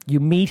you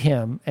meet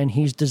him and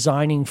he's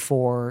designing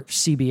for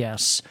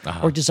CBS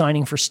or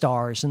designing for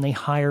Stars, and they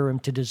hire him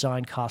to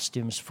design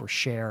costumes for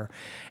Cher.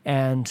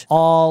 And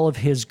all of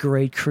his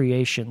great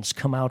creations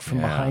come out from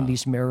behind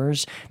these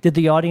mirrors. Did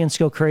the audience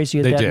go crazy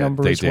at that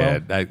number as well?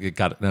 They did. It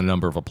got a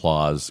number of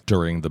applause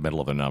during the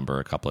middle of the number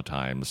a couple of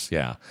times.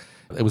 Yeah.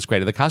 It was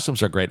great. The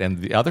costumes are great. And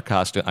the other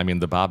costume, I mean,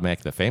 the Bob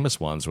Mackie, the famous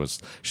ones, was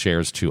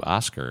Cher's two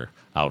Oscar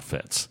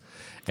outfits.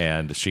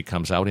 And she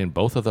comes out in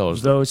both of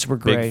those. Those were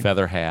great. Big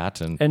feather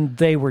hat. And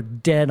they were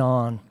dead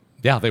on.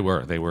 Yeah, they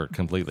were. They were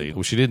completely.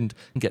 Well, she didn't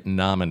get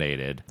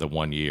nominated the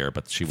one year,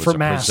 but she was For a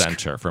Mask.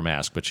 presenter for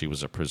Mask. But she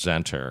was a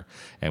presenter,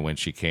 and when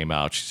she came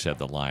out, she said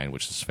the line,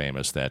 which is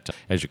famous, that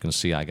as you can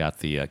see, I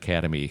got the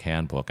Academy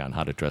Handbook on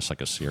how to dress like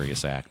a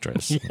serious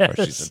actress. Of course,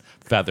 she's in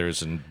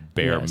feathers and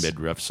bare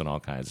midriffs and all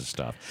kinds of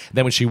stuff.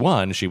 Then when she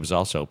won, she was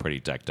also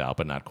pretty decked out,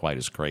 but not quite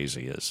as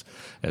crazy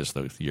as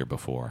the year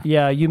before.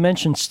 Yeah, you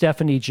mentioned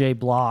Stephanie J.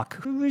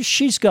 Block.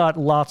 She's got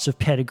lots of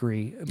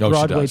pedigree,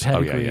 Broadway she does.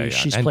 pedigree. Yeah.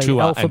 She's and played two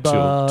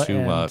Elphaba. two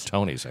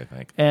Tonys, I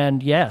think.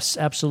 And yes,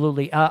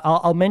 absolutely.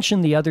 I'll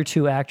mention the other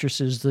two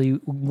actresses.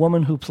 The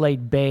woman who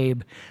played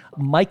Babe,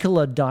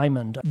 Michaela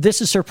Diamond.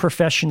 This is her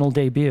professional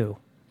debut.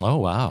 Oh,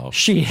 wow.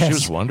 She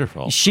was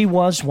wonderful. She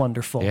was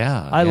wonderful.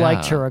 Yeah, I yeah.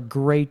 liked her a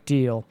great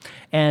deal.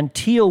 And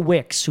Tia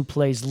Wicks, who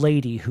plays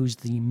Lady, who's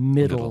the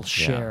middle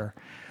Cher.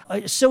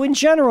 So in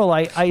general,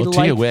 I Tia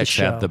liked Wicks the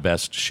show. had the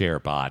best Cher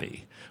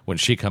body. When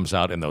she comes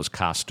out in those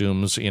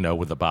costumes,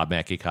 with the Bob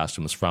Mackie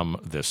costumes from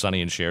the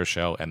Sonny and Cher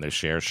show and the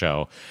Cher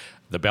show,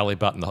 the belly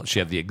button, she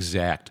had the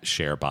exact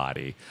Cher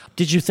body.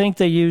 Did you think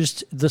they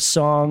used the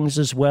songs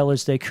as well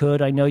as they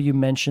could? I know you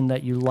mentioned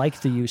that you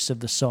liked the use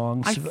of the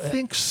songs. I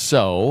think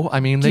so. I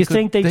mean, Do you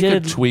think they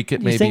did could tweak it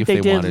you maybe think if they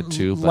they did wanted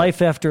to. But,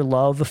 Life After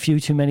Love a few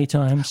too many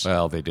times?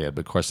 well, they did.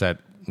 But of course, that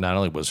not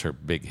only was her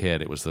big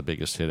hit, it was the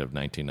biggest hit of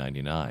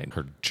 1999,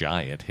 her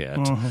giant hit.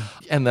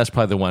 And that's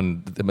probably the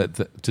one,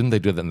 didn't they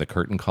do that in the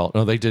curtain call?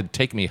 No, they did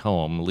Take Me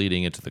Home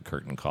leading into the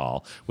curtain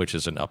call, which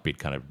is an upbeat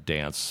kind of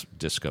dance,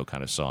 disco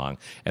kind of song.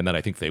 And then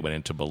I think they went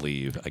into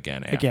Believe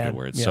again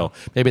afterwards. yeah. So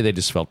maybe they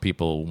just felt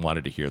people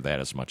wanted to hear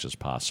that as much as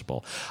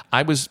possible.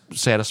 I was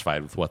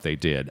satisfied with what they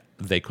did.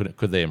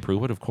 Could they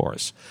improve it? Of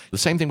course. The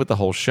same thing with the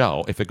whole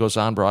show. If it goes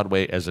on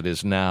Broadway as it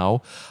is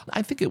now,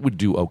 I think it would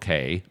do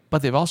okay.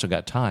 But they've also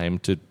got time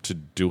to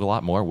do a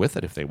lot more with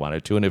it if they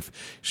wanted to. And if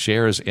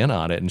Cher is in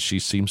on it and she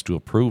seems to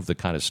approve the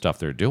kind of stuff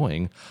they're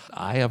doing,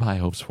 I have high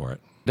hopes for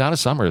it. Donna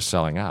Summer is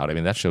selling out. I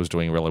mean, that show's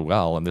doing really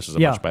well, and this is a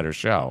much better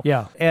show.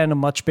 Yeah, and a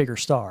much bigger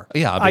star.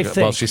 Yeah, I think.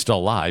 well, she's still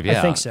alive. Yeah,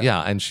 I think so.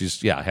 Yeah, and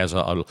she's has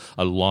a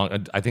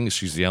long. I think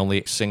she's the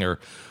only singer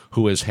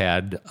who has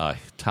had a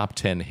top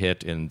 10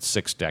 hit in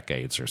 6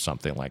 decades or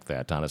something like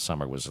that. Donna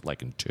Summer was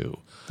like in 2.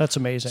 That's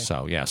amazing.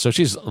 So, yeah. So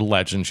she's a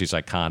legend. She's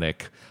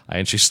iconic.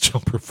 And she's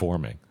still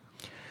performing.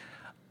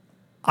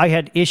 I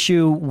had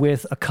issue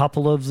with a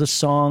couple of the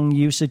song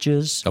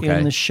usages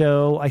in the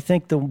show. I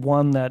think the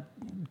one that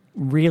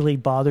really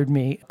bothered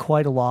me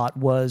quite a lot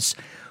was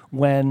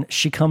when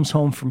she comes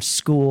home from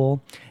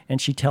school and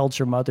she tells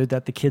her mother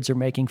that the kids are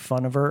making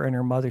fun of her, and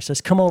her mother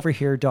says, "Come over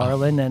here,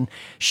 darling." And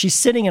she's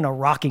sitting in a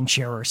rocking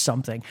chair or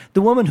something.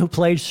 The woman who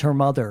plays her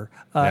mother,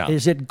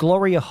 is it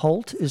Gloria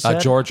Holt? Is that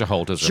Georgia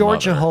Holt is her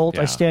Georgia mother. Holt,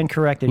 Yeah. I stand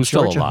corrected. Who's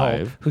Georgia still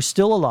alive. Holt, who's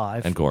still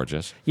alive. And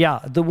gorgeous. Yeah,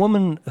 the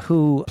woman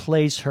who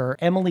plays her,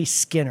 Emily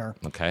Skinner.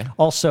 Okay.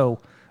 Also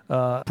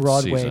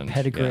Broadway Seasoned,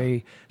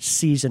 pedigree,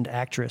 seasoned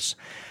actress.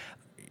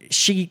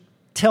 She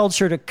tells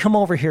her to come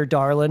over here,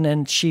 darling,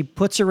 and she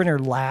puts her in her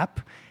lap,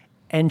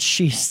 and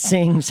she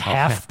sings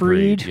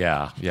Half-Breed.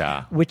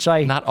 Yeah. Which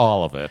I... Not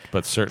all of it,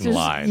 but certain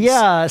lines.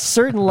 Yeah,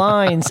 certain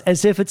lines,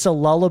 as if it's a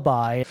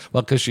lullaby.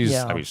 Well, because she's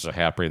a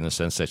half-breed in the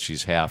sense that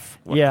she's half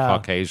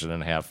Caucasian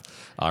and half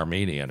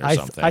Armenian or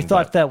something. I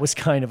thought that was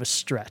kind of a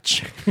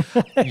stretch.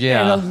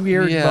 Yeah. In a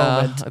weird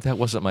moment. That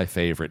wasn't my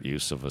favorite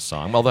use of a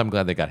song, although I'm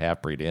glad they got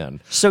half-breed in.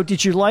 So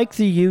did you like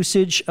the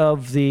usage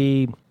of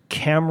the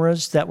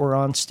cameras that were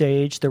on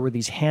stage? There were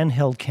these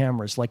handheld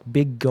cameras, like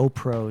big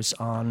GoPros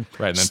on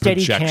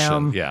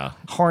Steadicam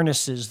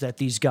harnesses that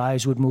these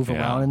guys would move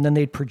around, and then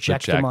they'd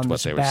project them on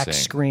this back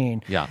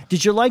screen. Yeah.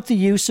 Did you like the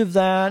use of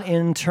that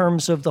in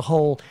terms of the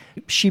whole,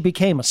 she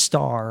became a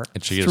star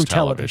through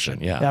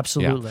television? Yeah.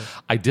 Absolutely.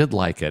 Yeah. I did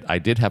like it. I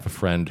did have a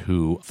friend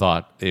who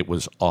thought it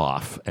was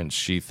off, and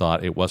she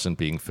thought it wasn't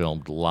being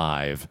filmed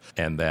live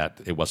and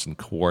that it wasn't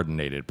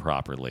coordinated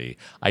properly.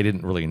 I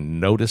didn't really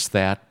notice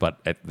that,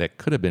 but that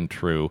could have been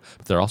true,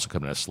 but there also could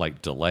have been a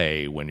slight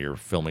delay when you're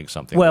filming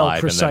something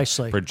live and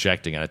then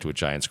projecting it to a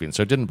giant screen.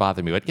 So it didn't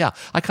bother me, but yeah,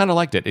 I kind of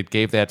liked it. It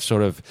gave that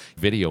sort of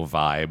video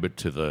vibe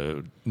to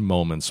the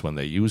moments when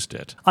they used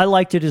it. I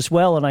liked it as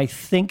well, and I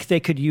think they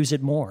could use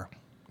it more.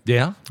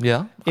 Yeah.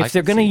 If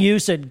they're going to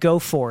use it, go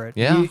for it.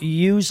 Yeah.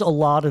 Use a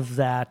lot of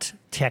that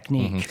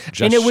technique.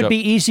 And it would be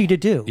easy to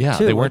do, yeah,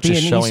 too. They weren't it would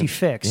just be an showing, easy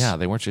fix. Yeah,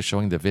 they weren't just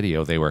showing the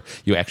video.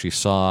 You actually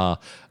saw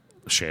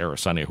Cher or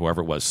Sonny,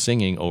 whoever it was,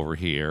 singing over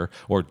here,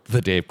 or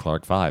the Dave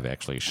Clark Five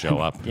actually show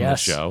up in the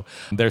show.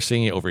 They're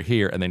singing over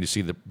here, and then you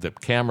see the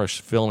camera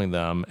filming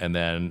them, and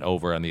then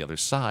over on the other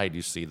side,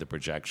 you see the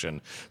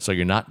projection. So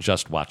you're not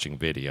just watching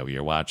video,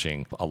 you're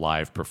watching a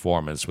live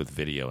performance with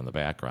video in the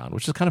background,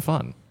 which is kind of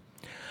fun.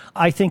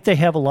 I think they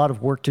have a lot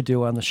of work to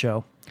do on the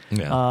show.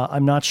 Yeah.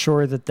 I'm not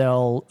sure that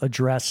they'll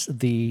address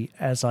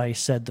as I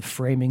said, the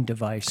framing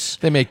device.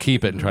 They may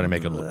keep it and try to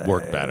make it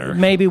work better.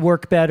 Maybe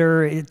work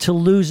better. To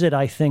lose it,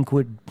 I think,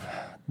 would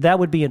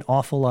be an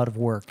awful lot of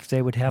work.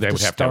 They would have to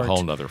have a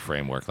whole other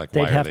framework. Like,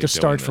 they'd why have are to they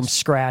start doing from this?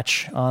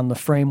 scratch on the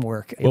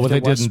framework. Well, what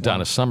they did in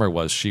Donna Summer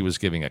was she was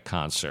giving a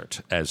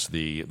concert as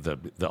the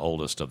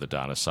oldest of the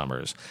Donna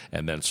Summers,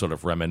 and then sort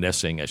of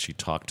reminiscing as she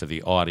talked to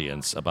the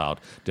audience about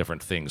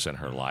different things in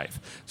her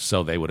life.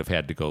 So they would have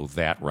had to go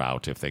that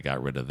route if they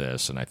got rid of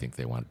this, and I think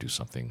they want to do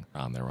something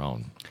on their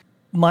own.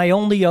 My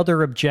only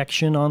other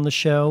objection on the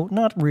show,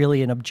 not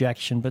really an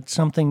objection, but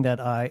something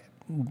that I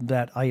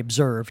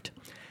observed,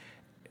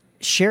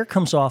 Cher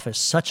comes off as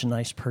such a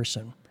nice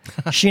person.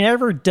 She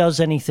never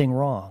does anything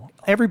wrong.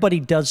 Everybody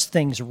does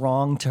things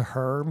wrong to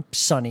her.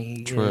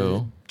 Sonny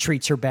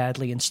treats her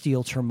badly and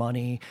steals her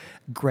money.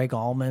 Greg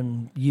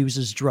Allman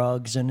uses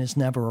drugs and is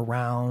never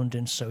around,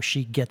 and so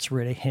she gets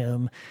rid of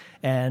him.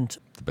 And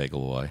the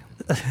Bagel Boy.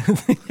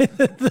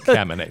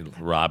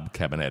 Rob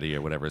Cabinetti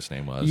or whatever his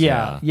name was.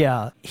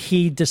 Yeah.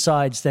 He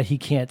decides that he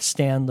can't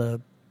stand the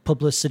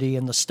publicity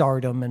and the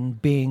stardom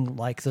and being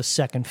like the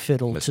second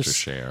fiddle to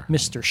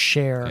Mr.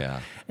 Cher. Yeah.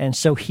 And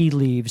so he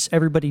leaves.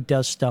 Everybody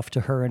does stuff to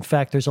her. In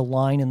fact, there's a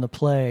line in the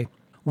play,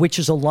 which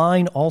is a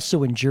line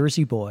also in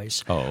Jersey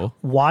Boys. Oh.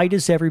 Why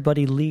does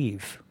everybody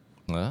leave?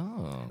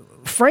 Oh.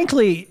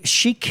 Frankly,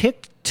 she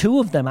kicked 2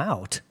 of them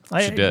out.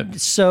 She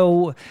did.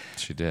 So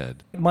she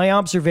did. My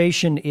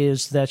observation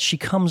is that she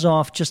comes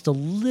off just a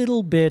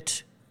little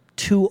bit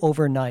too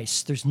over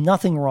nice. There's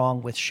nothing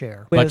wrong with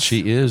Cher. But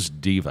she is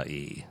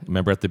diva-y.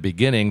 Remember at the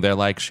beginning, they're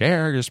like,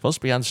 Cher, you're supposed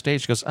to be on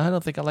stage. She goes, I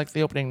don't think I like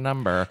the opening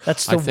number.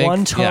 That's the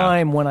one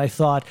time when I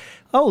thought,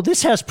 oh,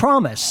 this has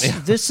promise.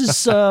 This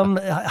is,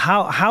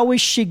 how is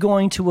she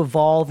going to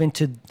evolve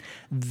into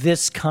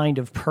this kind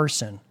of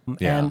person?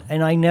 Yeah.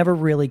 And I never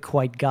really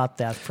quite got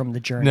that from the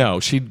journey.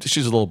 No, she's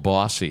a little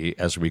bossy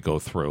as we go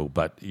through,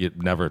 but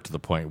never to the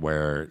point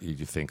where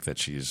you think that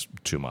she's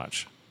too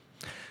much.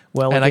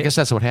 Well, and I guess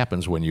that's what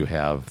happens when you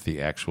have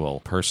the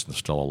actual person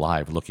still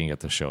alive looking at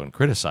the show and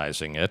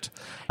criticizing it.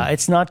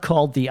 It's not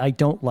called the I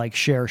Don't Like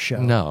Cher show.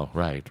 No,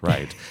 right.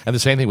 And the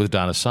same thing with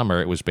Donna Summer.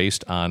 It was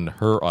based on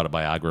her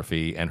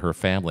autobiography, and her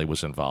family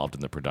was involved in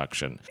the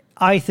production.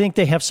 I think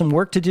they have some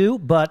work to do,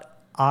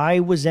 but I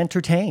was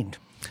entertained.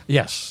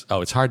 Yes.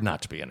 Oh, it's hard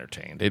not to be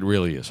entertained. It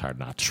really is hard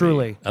not to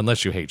Truly. be.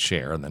 Unless you hate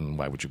Cher, and then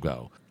why would you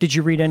go? Did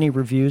you read any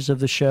reviews of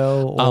the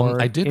show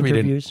or I did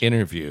interviews? read an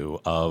interview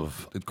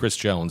of Chris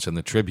Jones in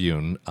the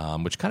Tribune,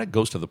 which kind of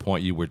goes to the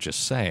point you were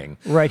just saying.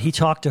 Right. He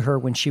talked to her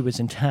when she was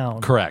in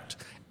town. Correct.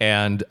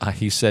 And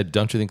he said,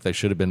 don't you think there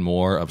should have been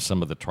more of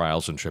some of the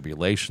trials and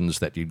tribulations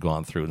that you'd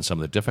gone through and some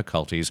of the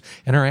difficulties?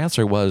 And her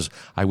answer was,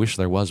 I wish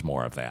there was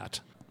more of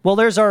that. Well,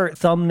 there's our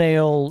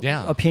thumbnail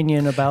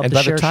opinion about and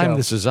the Cher show. by the time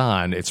this is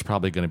on, it's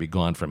probably going to be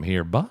gone from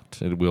here, but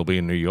it will be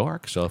in New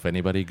York. So if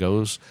anybody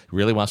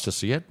really wants to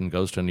see it and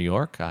goes to New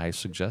York, I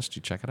suggest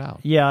you check it out.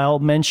 Yeah, I'll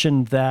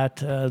mention that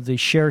the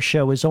Cher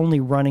show is only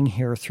running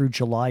here through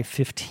July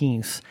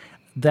 15th.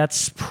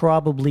 That's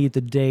probably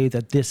the day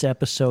that this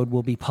episode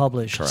will be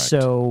published. Correct.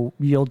 So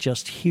you'll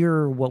just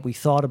hear what we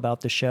thought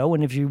about the show.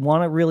 And if you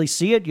want to really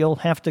see it, you'll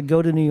have to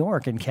go to New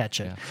York and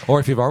catch it. Yeah. Or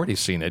if you've already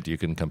seen it, you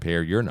can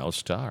compare your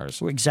notes to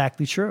ours.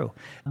 Exactly true.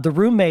 The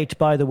Roommate,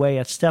 by the way,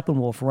 at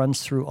Steppenwolf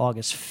runs through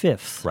August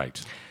 5th.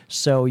 Right.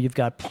 So you've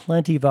got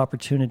plenty of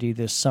opportunity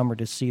this summer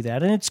to see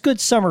that. And it's good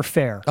summer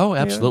fare. Oh,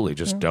 absolutely.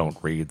 Just don't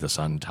read the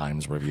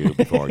Sun-Times review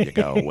before you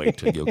go. Wait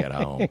till you get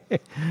home.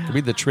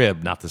 Read the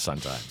Trib, not the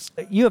Sun-Times.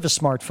 You have a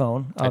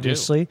smartphone,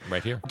 obviously. I do,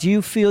 right here. Do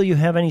you feel you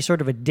have any sort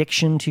of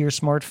addiction to your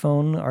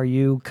smartphone? Are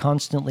you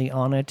constantly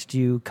on it? Do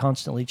you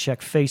constantly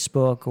check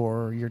Facebook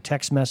or your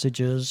text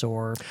messages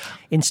or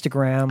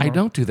Instagram? I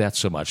don't do that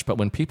so much, but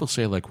when people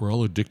say, like, we're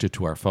all addicted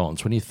to our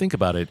phones, when you think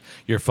about it,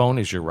 your phone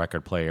is your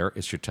record player,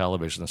 it's your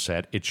television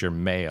set, it's your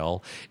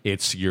mail,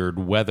 it's your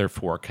weather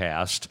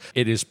forecast.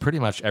 It is pretty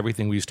much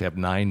everything. We used to have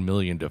 9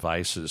 million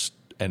devices,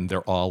 and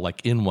they're all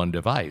like in one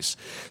device.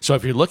 So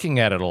if you're looking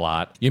at it a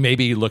lot, you may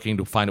be looking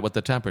to find out what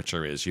the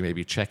temperature is. You may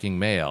be checking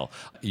mail.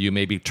 You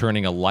may be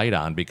turning a light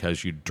on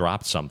because you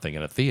dropped something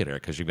in a theater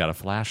because you've got a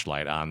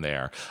flashlight on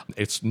there.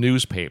 It's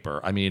newspaper.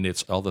 I mean,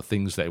 it's all the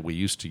things that we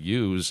used to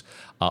use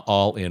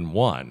all in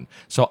one.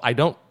 So I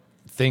don't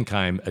think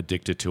I'm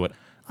addicted to it.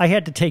 I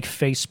had to take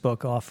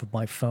Facebook off of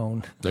my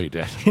phone. No, you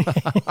did.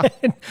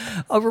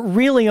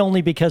 Really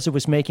only because it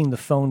was making the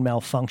phone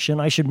malfunction.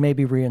 I should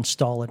maybe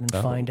reinstall it and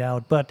find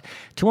out. But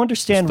to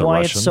understand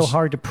why it's so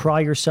hard to pry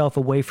yourself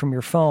away from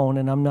your phone,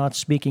 and I'm not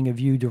speaking of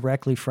you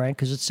directly, Frank,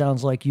 because it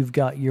sounds like you've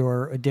got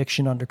your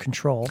addiction under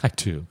control. I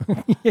do.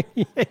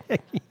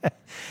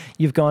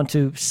 You've gone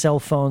to Cell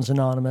Phones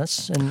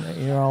Anonymous,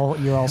 and you're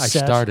all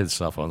set. I started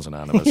Cell Phones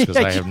Anonymous because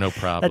I have no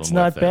problem with it.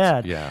 That's not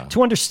bad. Yeah.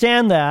 To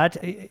understand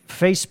that,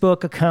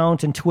 Facebook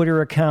account and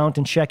Twitter account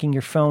and checking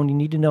your phone, you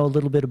need to know a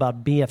little bit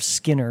about B.F.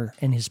 Skinner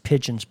and his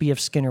pigeons. B.F.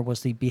 Skinner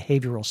was the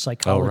behavioral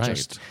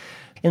psychologist. Oh,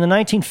 right. In the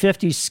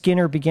 1950s,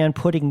 Skinner began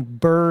putting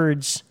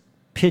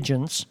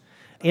pigeons,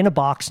 in a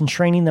box and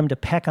training them to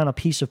peck on a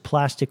piece of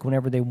plastic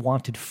whenever they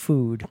wanted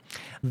food.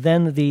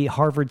 Then the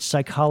Harvard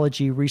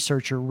psychology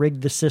researcher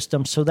rigged the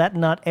system so that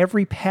not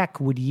every peck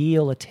would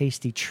yield a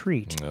tasty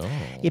treat. Oh.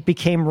 It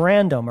became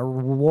random, a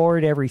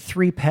reward every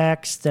 3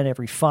 pecks, then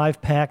every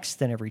 5 pecks,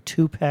 then every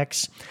 2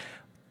 pecks.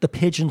 The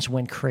pigeons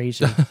went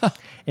crazy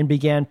and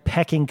began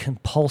pecking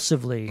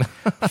compulsively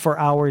for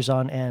hours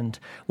on end.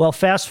 Well,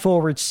 fast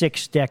forward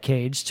 6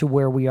 decades to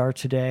where we are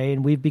today,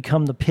 and we've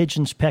become the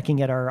pigeons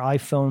pecking at our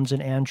iPhones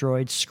and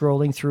Androids,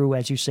 scrolling through,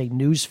 as you say,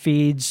 news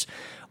feeds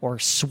or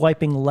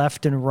swiping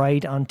left and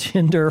right on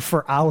Tinder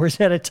for hours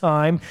at a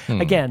time.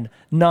 Again,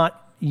 not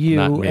you,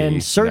 Not me,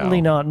 and certainly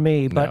no. not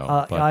me, but,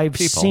 No, I've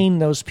people. seen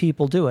those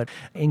people do it.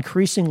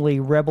 Increasingly,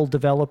 rebel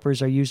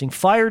developers are using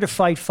fire to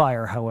fight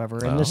fire,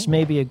 however, and this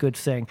may be a good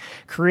thing.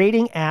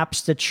 Creating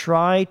apps that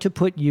try to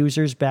put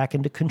users back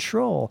into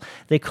control.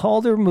 They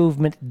call their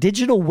movement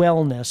digital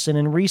wellness, and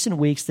in recent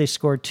weeks, they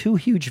scored 2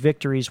 huge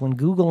victories when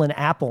Google and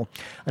Apple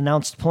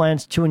announced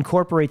plans to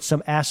incorporate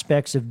some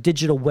aspects of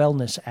digital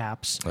wellness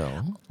apps,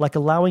 like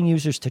allowing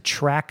users to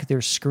track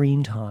their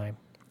screen time.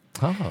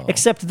 Oh.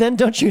 Except then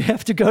don't you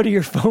have to go to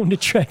your phone to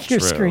track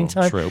your screen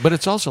time? True. But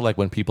it's also like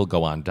when people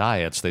go on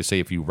diets, they say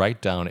if you write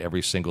down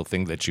every single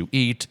thing that you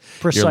eat,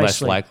 Precisely. you're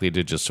less likely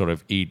to just sort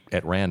of eat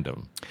at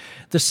random.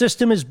 The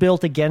system is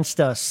built against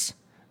us,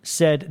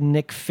 said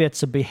Nick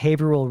Fitz, a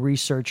behavioral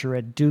researcher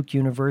at Duke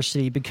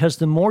University, because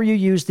the more you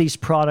use these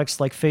products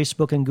like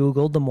Facebook and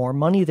Google, the more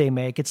money they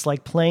make. It's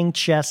like playing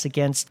chess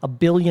against a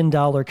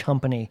billion-dollar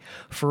company.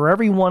 For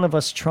every one of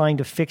us trying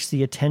to fix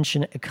the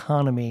attention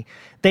economy,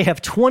 they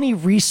have 20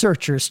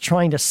 researchers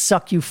trying to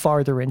suck you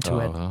farther into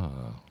it.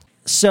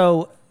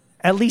 So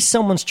at least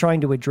someone's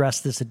trying to address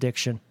this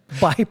addiction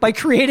by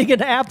creating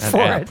an app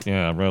for it.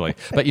 Yeah, really.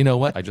 But you know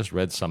what? I just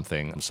read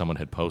something someone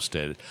had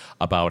posted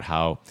about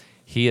how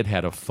he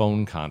had a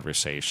phone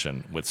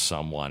conversation with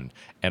someone,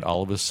 and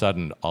all of a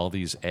sudden, all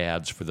these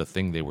ads for the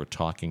thing they were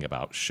talking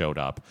about showed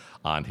up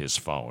on his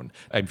phone.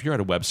 If you're at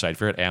a website,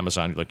 if you're at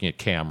Amazon, you're looking at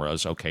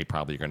cameras, okay,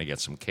 probably you're going to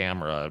get some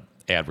camera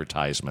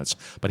advertisements,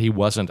 but he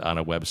wasn't on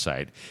a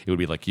website. It would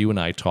be like you and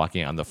I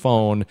talking on the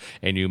phone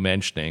and you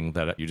mentioning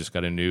that you just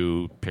got a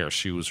new pair of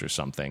shoes or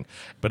something.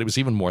 But it was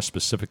even more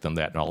specific than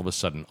that, and all of a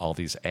sudden, all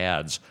these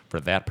ads for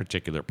that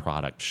particular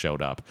product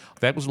showed up.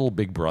 That was a little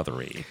Big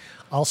Brother-y.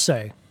 I'll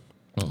say.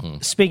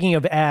 Speaking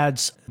of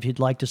ads, if you'd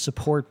like to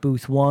support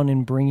Booth One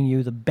in bringing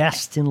you the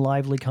best in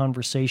lively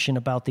conversation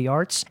about the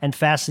arts and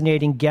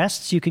fascinating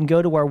guests, you can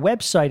go to our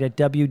website at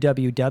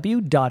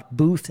www.booth-one,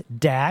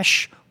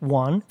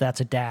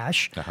 that's a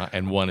dash,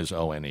 and one is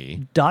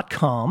ONE.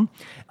 .com,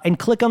 and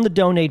click on the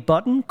donate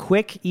button.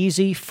 Quick,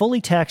 easy,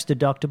 fully tax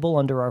deductible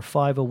under our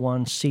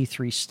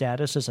 501c3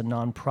 status as a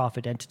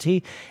nonprofit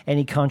entity.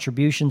 Any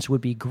contributions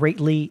would be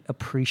greatly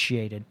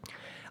appreciated.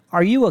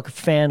 Are you a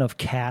fan of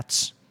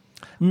Cats?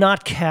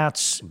 Not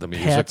Cats, The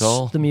Pets,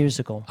 musical? the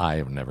musical. I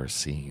have never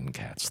seen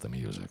Cats the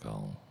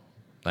musical.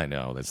 I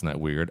know, that's not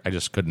weird. I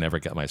just could never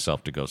get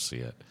myself to go see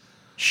it.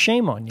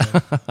 Shame on you.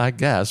 I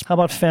guess. How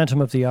about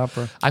Phantom of the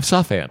Opera? I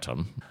saw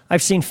Phantom.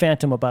 I've seen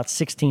Phantom about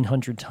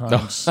 1,600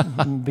 times.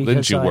 Because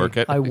Didn't you work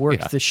it? I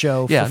worked Yeah. the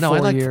show for Yeah, no,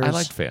 4 years. I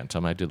liked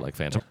Phantom. I did like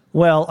Phantom.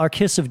 Well, our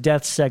Kiss of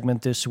Death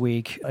segment this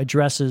week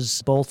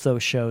addresses both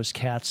those shows,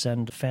 Cats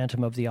and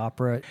Phantom of the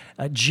Opera.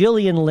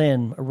 Gillian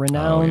Lynne, a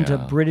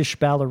renowned British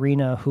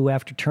ballerina who,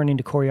 after turning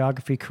to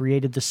choreography,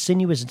 created the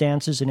sinuous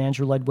dances in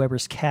Andrew Lloyd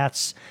Webber's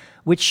Cats,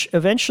 which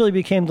eventually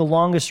became the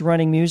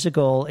longest-running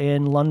musical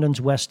in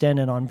London's West End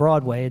and on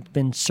Broadway. It's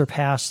been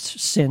surpassed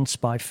since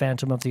by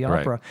Phantom of the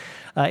Opera.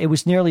 It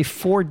was nearly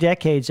 4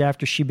 decades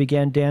after she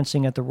began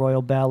dancing at the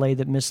Royal Ballet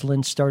that Miss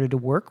Lynne started to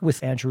work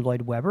with Andrew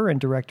Lloyd Webber and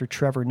director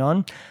Trevor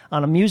Nunn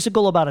on a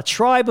musical about a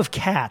tribe of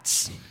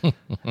cats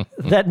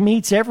that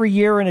meets every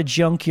year in a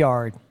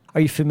junkyard.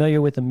 Are you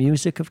familiar with the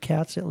music of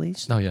Cats, at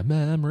least? Oh, yeah.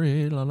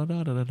 Memory, la, la,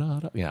 da, da, da,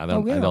 da. Yeah, I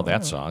know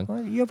that song.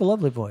 Well, you have a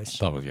lovely voice.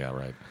 Oh, yeah,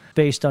 right.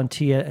 Based on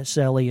T.S.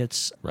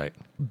 Eliot's Right.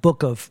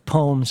 book of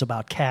poems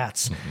about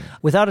cats.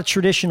 Without a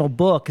traditional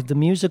book, the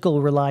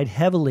musical relied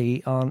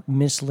heavily on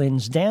Miss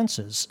Lynne's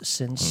dances,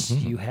 since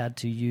you had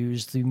to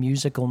use the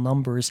musical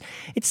numbers.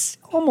 It's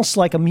almost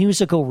like a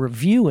musical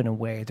review in a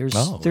way.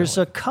 There's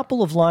a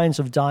couple of lines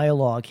of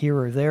dialogue here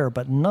or there,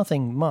 but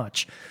nothing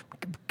much.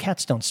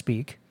 Cats don't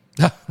speak.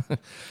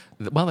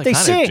 Well, they kind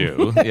sing. of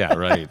do. Yeah,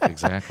 right.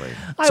 Exactly.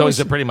 So is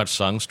it pretty much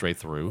sung straight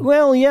through?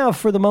 Well, yeah,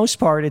 for the most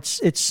part,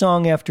 it's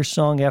song after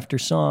song after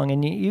song,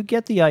 and you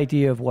get the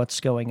idea of what's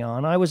going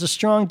on. I was a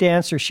strong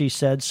dancer, she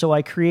said, so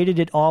I created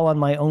it all on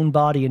my own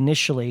body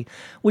initially,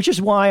 which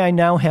is why I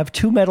now have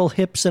 2 metal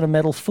hips and a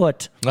metal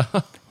foot.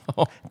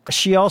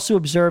 She also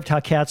observed how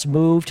cats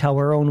moved, how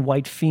her own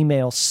white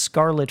female,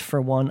 Scarlet for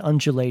one,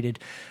 undulated.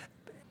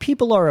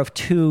 People are of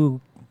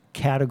 2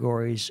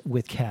 categories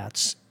with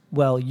cats.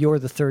 Well, you're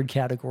the third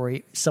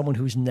category, someone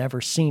who's never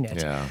seen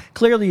it. Yeah.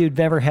 Clearly, you'd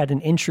never had an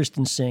interest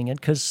in seeing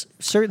it, because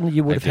certainly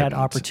you would have had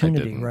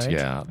opportunity, right?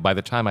 Yeah. By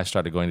the time I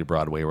started going to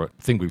Broadway, I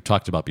think we've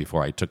talked about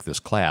before, I took this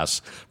class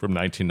from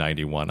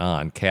 1991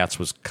 on. Cats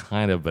was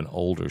kind of an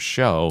older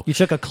show. You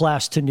took a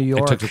class to New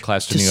York. I took a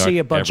class to New York see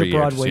a bunch of every year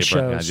Broadway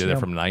shows. I did it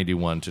from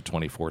 91 to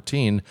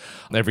 2014.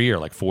 Every year,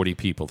 like 40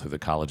 people through the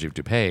College of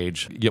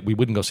DuPage. Yet we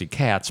wouldn't go see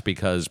Cats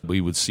because we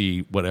would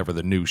see whatever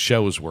the new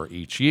shows were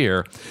each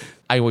year.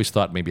 I always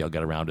thought maybe I'll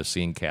get around to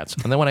seeing Cats.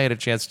 And then when I had a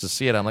chance to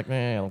see it, I'm like,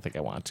 I don't think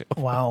I want to.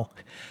 Wow.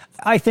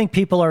 I think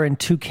people are in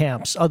 2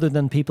 camps other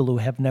than people who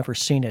have never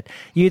seen it.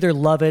 You either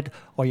love it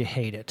or you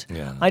hate it.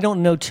 Yeah. I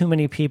don't know too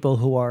many people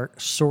who are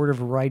sort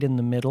of right in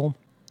the middle.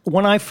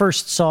 When I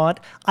first saw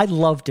it, I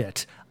loved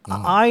it.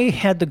 I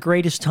had the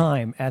greatest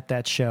time at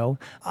that show.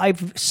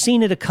 I've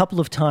seen it a couple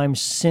of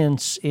times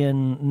since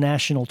in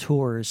national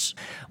tours.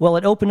 Well,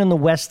 it opened in the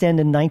West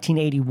End in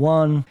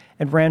 1981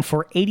 and ran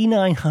for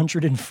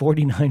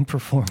 8,949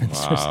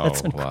 performances. Wow,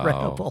 That's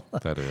incredible. Wow,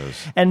 that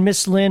is. And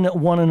Miss Lynne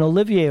won an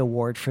Olivier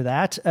Award for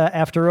that.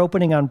 After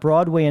opening on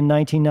Broadway in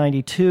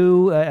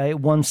 1992, it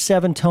won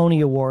 7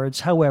 Tony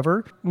Awards.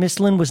 However, Miss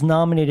Lynne was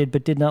nominated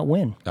but did not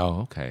win.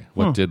 Oh, okay.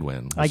 What did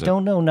win? I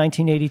don't know,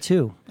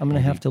 1982. I'm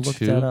going to have to look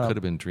that up. Could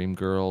have been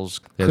Dreamgirls.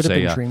 Could have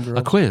been A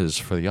Dreamgirls. quiz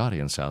for the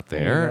audience out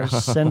there.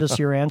 Send us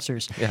your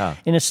answers. Yeah.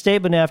 In a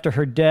statement after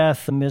her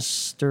death,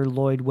 Mr.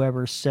 Lloyd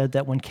Webber said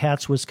that when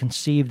Cats was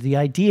conceived, the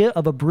idea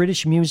of a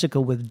British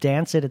musical with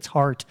dance at its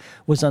heart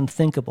was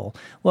unthinkable.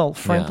 Well,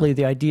 frankly,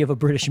 the idea of a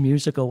British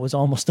musical was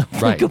almost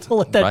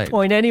unthinkable at that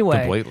point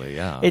anyway. Completely,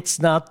 yeah. It's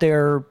not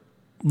their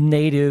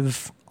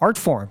native art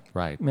form.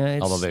 Right.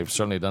 It's- Although they've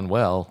certainly done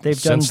well. They've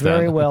done since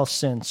very then. well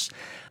since.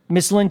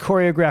 Miss Lynne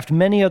choreographed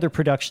many other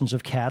productions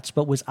of Cats,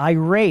 but was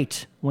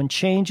irate when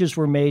changes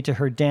were made to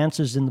her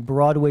dances in the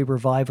Broadway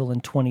revival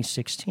in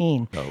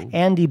 2016. Oh.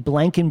 Andy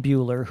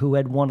Blankenbuehler, who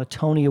had won a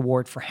Tony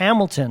Award for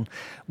Hamilton,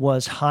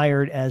 was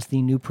hired as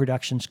the new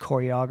production's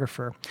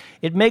choreographer.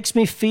 "It makes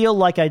me feel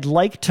like I'd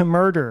like to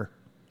murder,"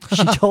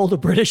 she told a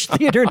British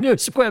Theatre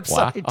News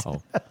website.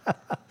 Wow.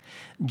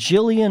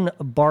 Gillian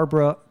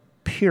Barbara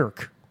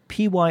Pirke,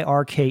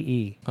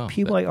 P-Y-R-K-E. Oh,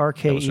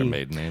 P-Y-R-K-E. that was her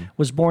maiden name.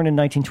 Was born in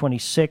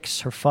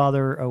 1926. Her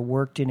father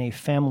worked in a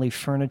family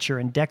furniture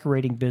and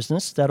decorating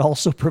business that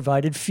also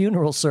provided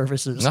funeral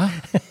services.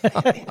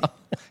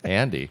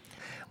 Andy.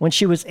 When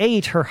she was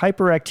 8, her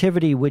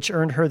hyperactivity, which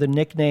earned her the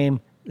nickname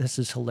This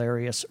is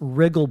hilarious.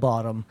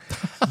 Wrigglebottom.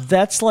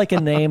 That's like a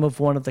name of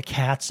one of the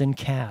cats in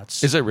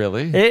Cats. Is it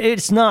really?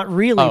 It's not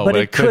really, but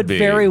it could be.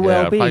 very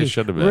well be. Probably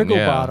should have been.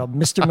 Wrigglebottom,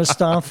 Mr.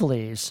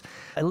 Mistopheles.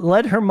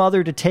 Led her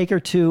mother to take her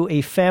to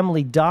a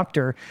family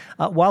doctor.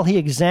 While he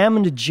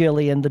examined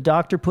Jillian, the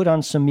doctor put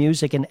on some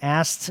music and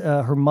asked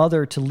her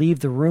mother to leave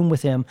the room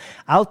with him.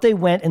 Out they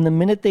went, and the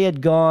minute they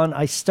had gone,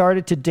 I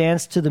started to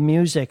dance to the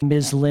music,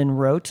 Ms. Lynn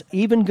wrote,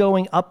 even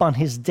going up on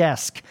his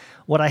desk.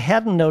 What I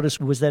hadn't noticed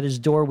was that his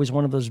door was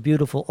one of those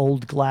beautiful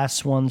old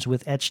glass ones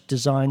with etched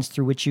designs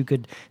through which you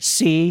could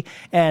see,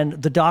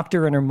 and the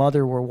doctor and her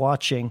mother were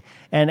watching.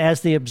 And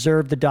as they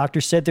observed, the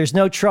doctor said, "There's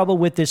no trouble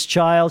with this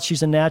child.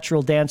 She's a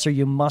natural dancer.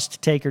 You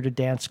must take her to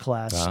dance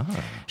class." Ah.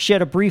 She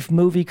had a brief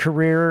movie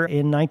career.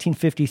 In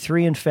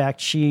 1953, in fact,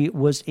 she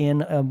was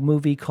in a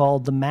movie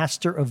called The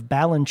Master of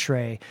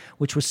Ballantrae,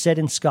 which was set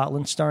in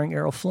Scotland, starring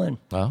Errol Flynn.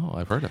 Oh,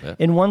 I've heard of it.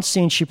 In one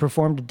scene, she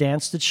performed a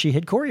dance that she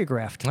had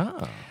choreographed.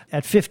 Ah.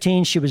 At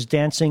 15, she was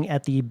dancing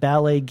at the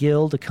Ballet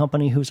Guild, a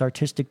company whose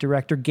artistic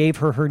director gave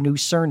her her new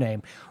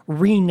surname,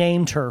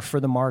 renamed her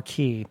for the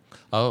marquee.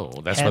 Oh,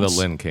 that's where the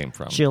Lynn came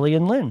from.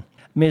 Jillian Lynn.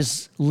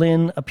 Ms.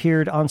 Lynn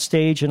appeared on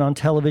stage and on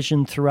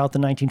television throughout the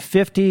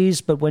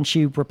 1950s, but when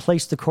she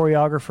replaced the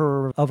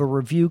choreographer of a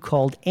revue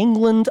called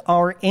England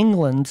Our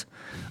England,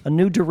 a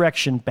new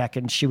direction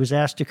beckoned. She was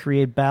asked to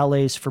create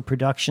ballets for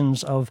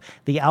productions of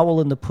The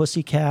Owl and the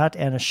Pussycat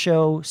and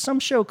some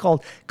show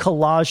called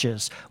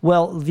Collages.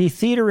 Well, the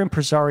theater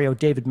impresario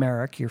David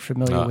Merrick, you're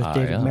familiar with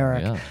David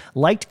Merrick,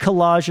 liked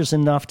collages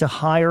enough to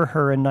hire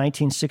her in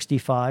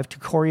 1965 to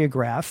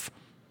choreograph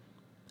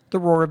The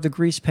Roar of the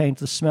Grease Paint,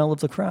 The Smell of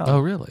the Crowd. Oh,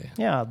 really?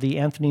 Yeah, the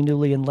Anthony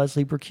Newley and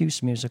Leslie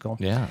Bricusse musical.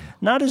 Yeah.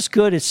 Not as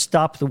good as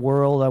Stop the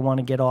World, I Want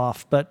to Get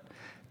Off, but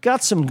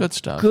got some good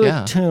stuff.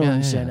 Good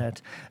tunes in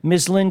it.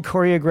 Ms. Lynn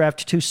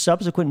choreographed 2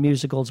 subsequent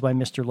musicals by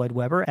Mr. Lloyd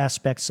Webber,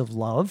 Aspects of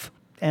Love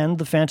and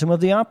The Phantom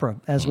of the Opera,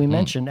 as we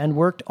mentioned, and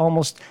worked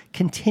almost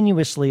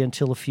continuously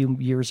until a few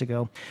years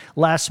ago.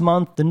 Last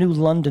month, the new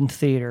London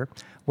Theatre,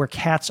 where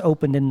Cats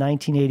opened in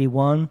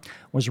 1981,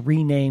 was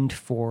renamed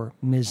for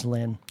Ms.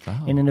 Lynn.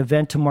 Oh. In an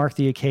event to mark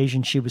the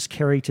occasion, she was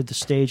carried to the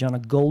stage on a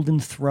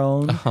golden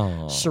throne,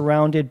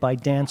 surrounded by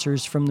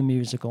dancers from the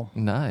musical.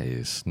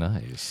 Nice,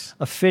 nice.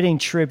 A fitting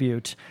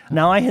tribute.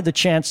 Now, I had the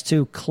chance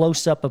to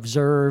close-up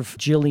observe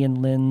Jillian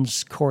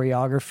Lynn's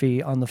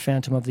choreography on the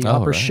Phantom of the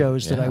Opera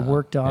shows that I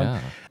worked on. Yeah.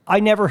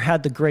 I never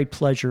had the great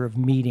pleasure of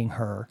meeting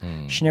her.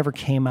 She never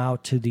came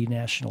out to the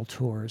national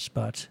tours,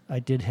 but I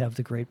did have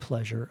the great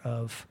pleasure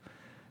of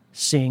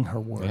seeing her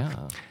work.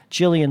 Yeah.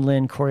 Jillian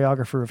Lynn,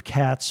 choreographer of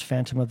Cats,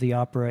 Phantom of the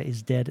Opera,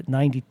 is dead at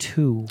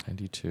 92.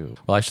 92.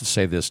 Well, I should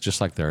say this,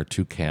 just like there are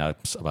 2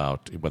 camps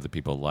about whether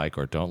people like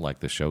or don't like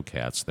the show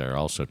Cats, there are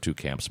also 2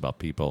 camps about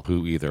people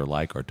who either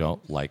like or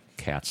don't like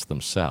cats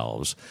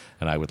themselves.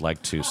 And I would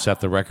like to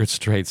set the record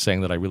straight saying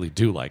that I really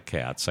do like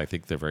cats. I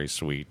think they're very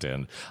sweet,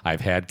 and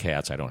I've had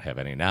cats. I don't have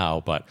any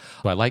now, but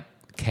I like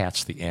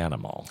Cats the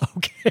animal.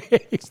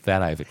 Okay.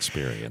 That I've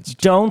experienced.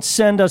 Don't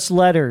send us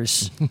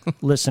letters,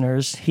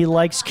 listeners. He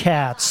likes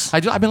cats. I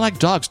like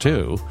dogs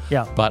too.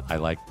 Yeah. But I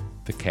like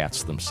the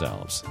cats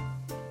themselves.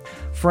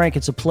 Frank,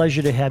 it's a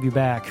pleasure to have you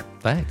back.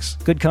 Thanks.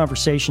 Good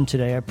conversation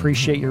today. I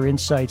appreciate your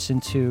insights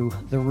into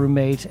The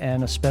Roommate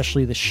and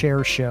especially the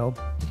Cher show.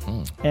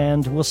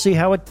 And we'll see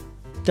how it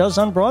does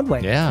on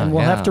Broadway. Yeah. And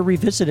we'll have to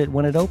revisit it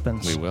when it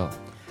opens. We will.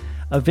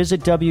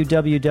 Visit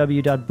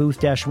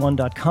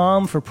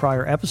www.booth-1.com for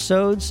prior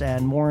episodes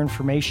and more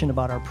information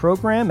about our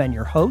program and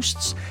your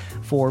hosts.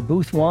 For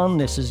Booth One,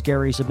 this is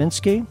Gary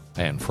Zabinski.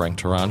 And Frank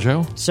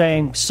Taranjo.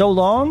 Saying so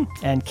long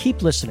and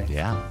keep listening.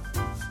 Yeah.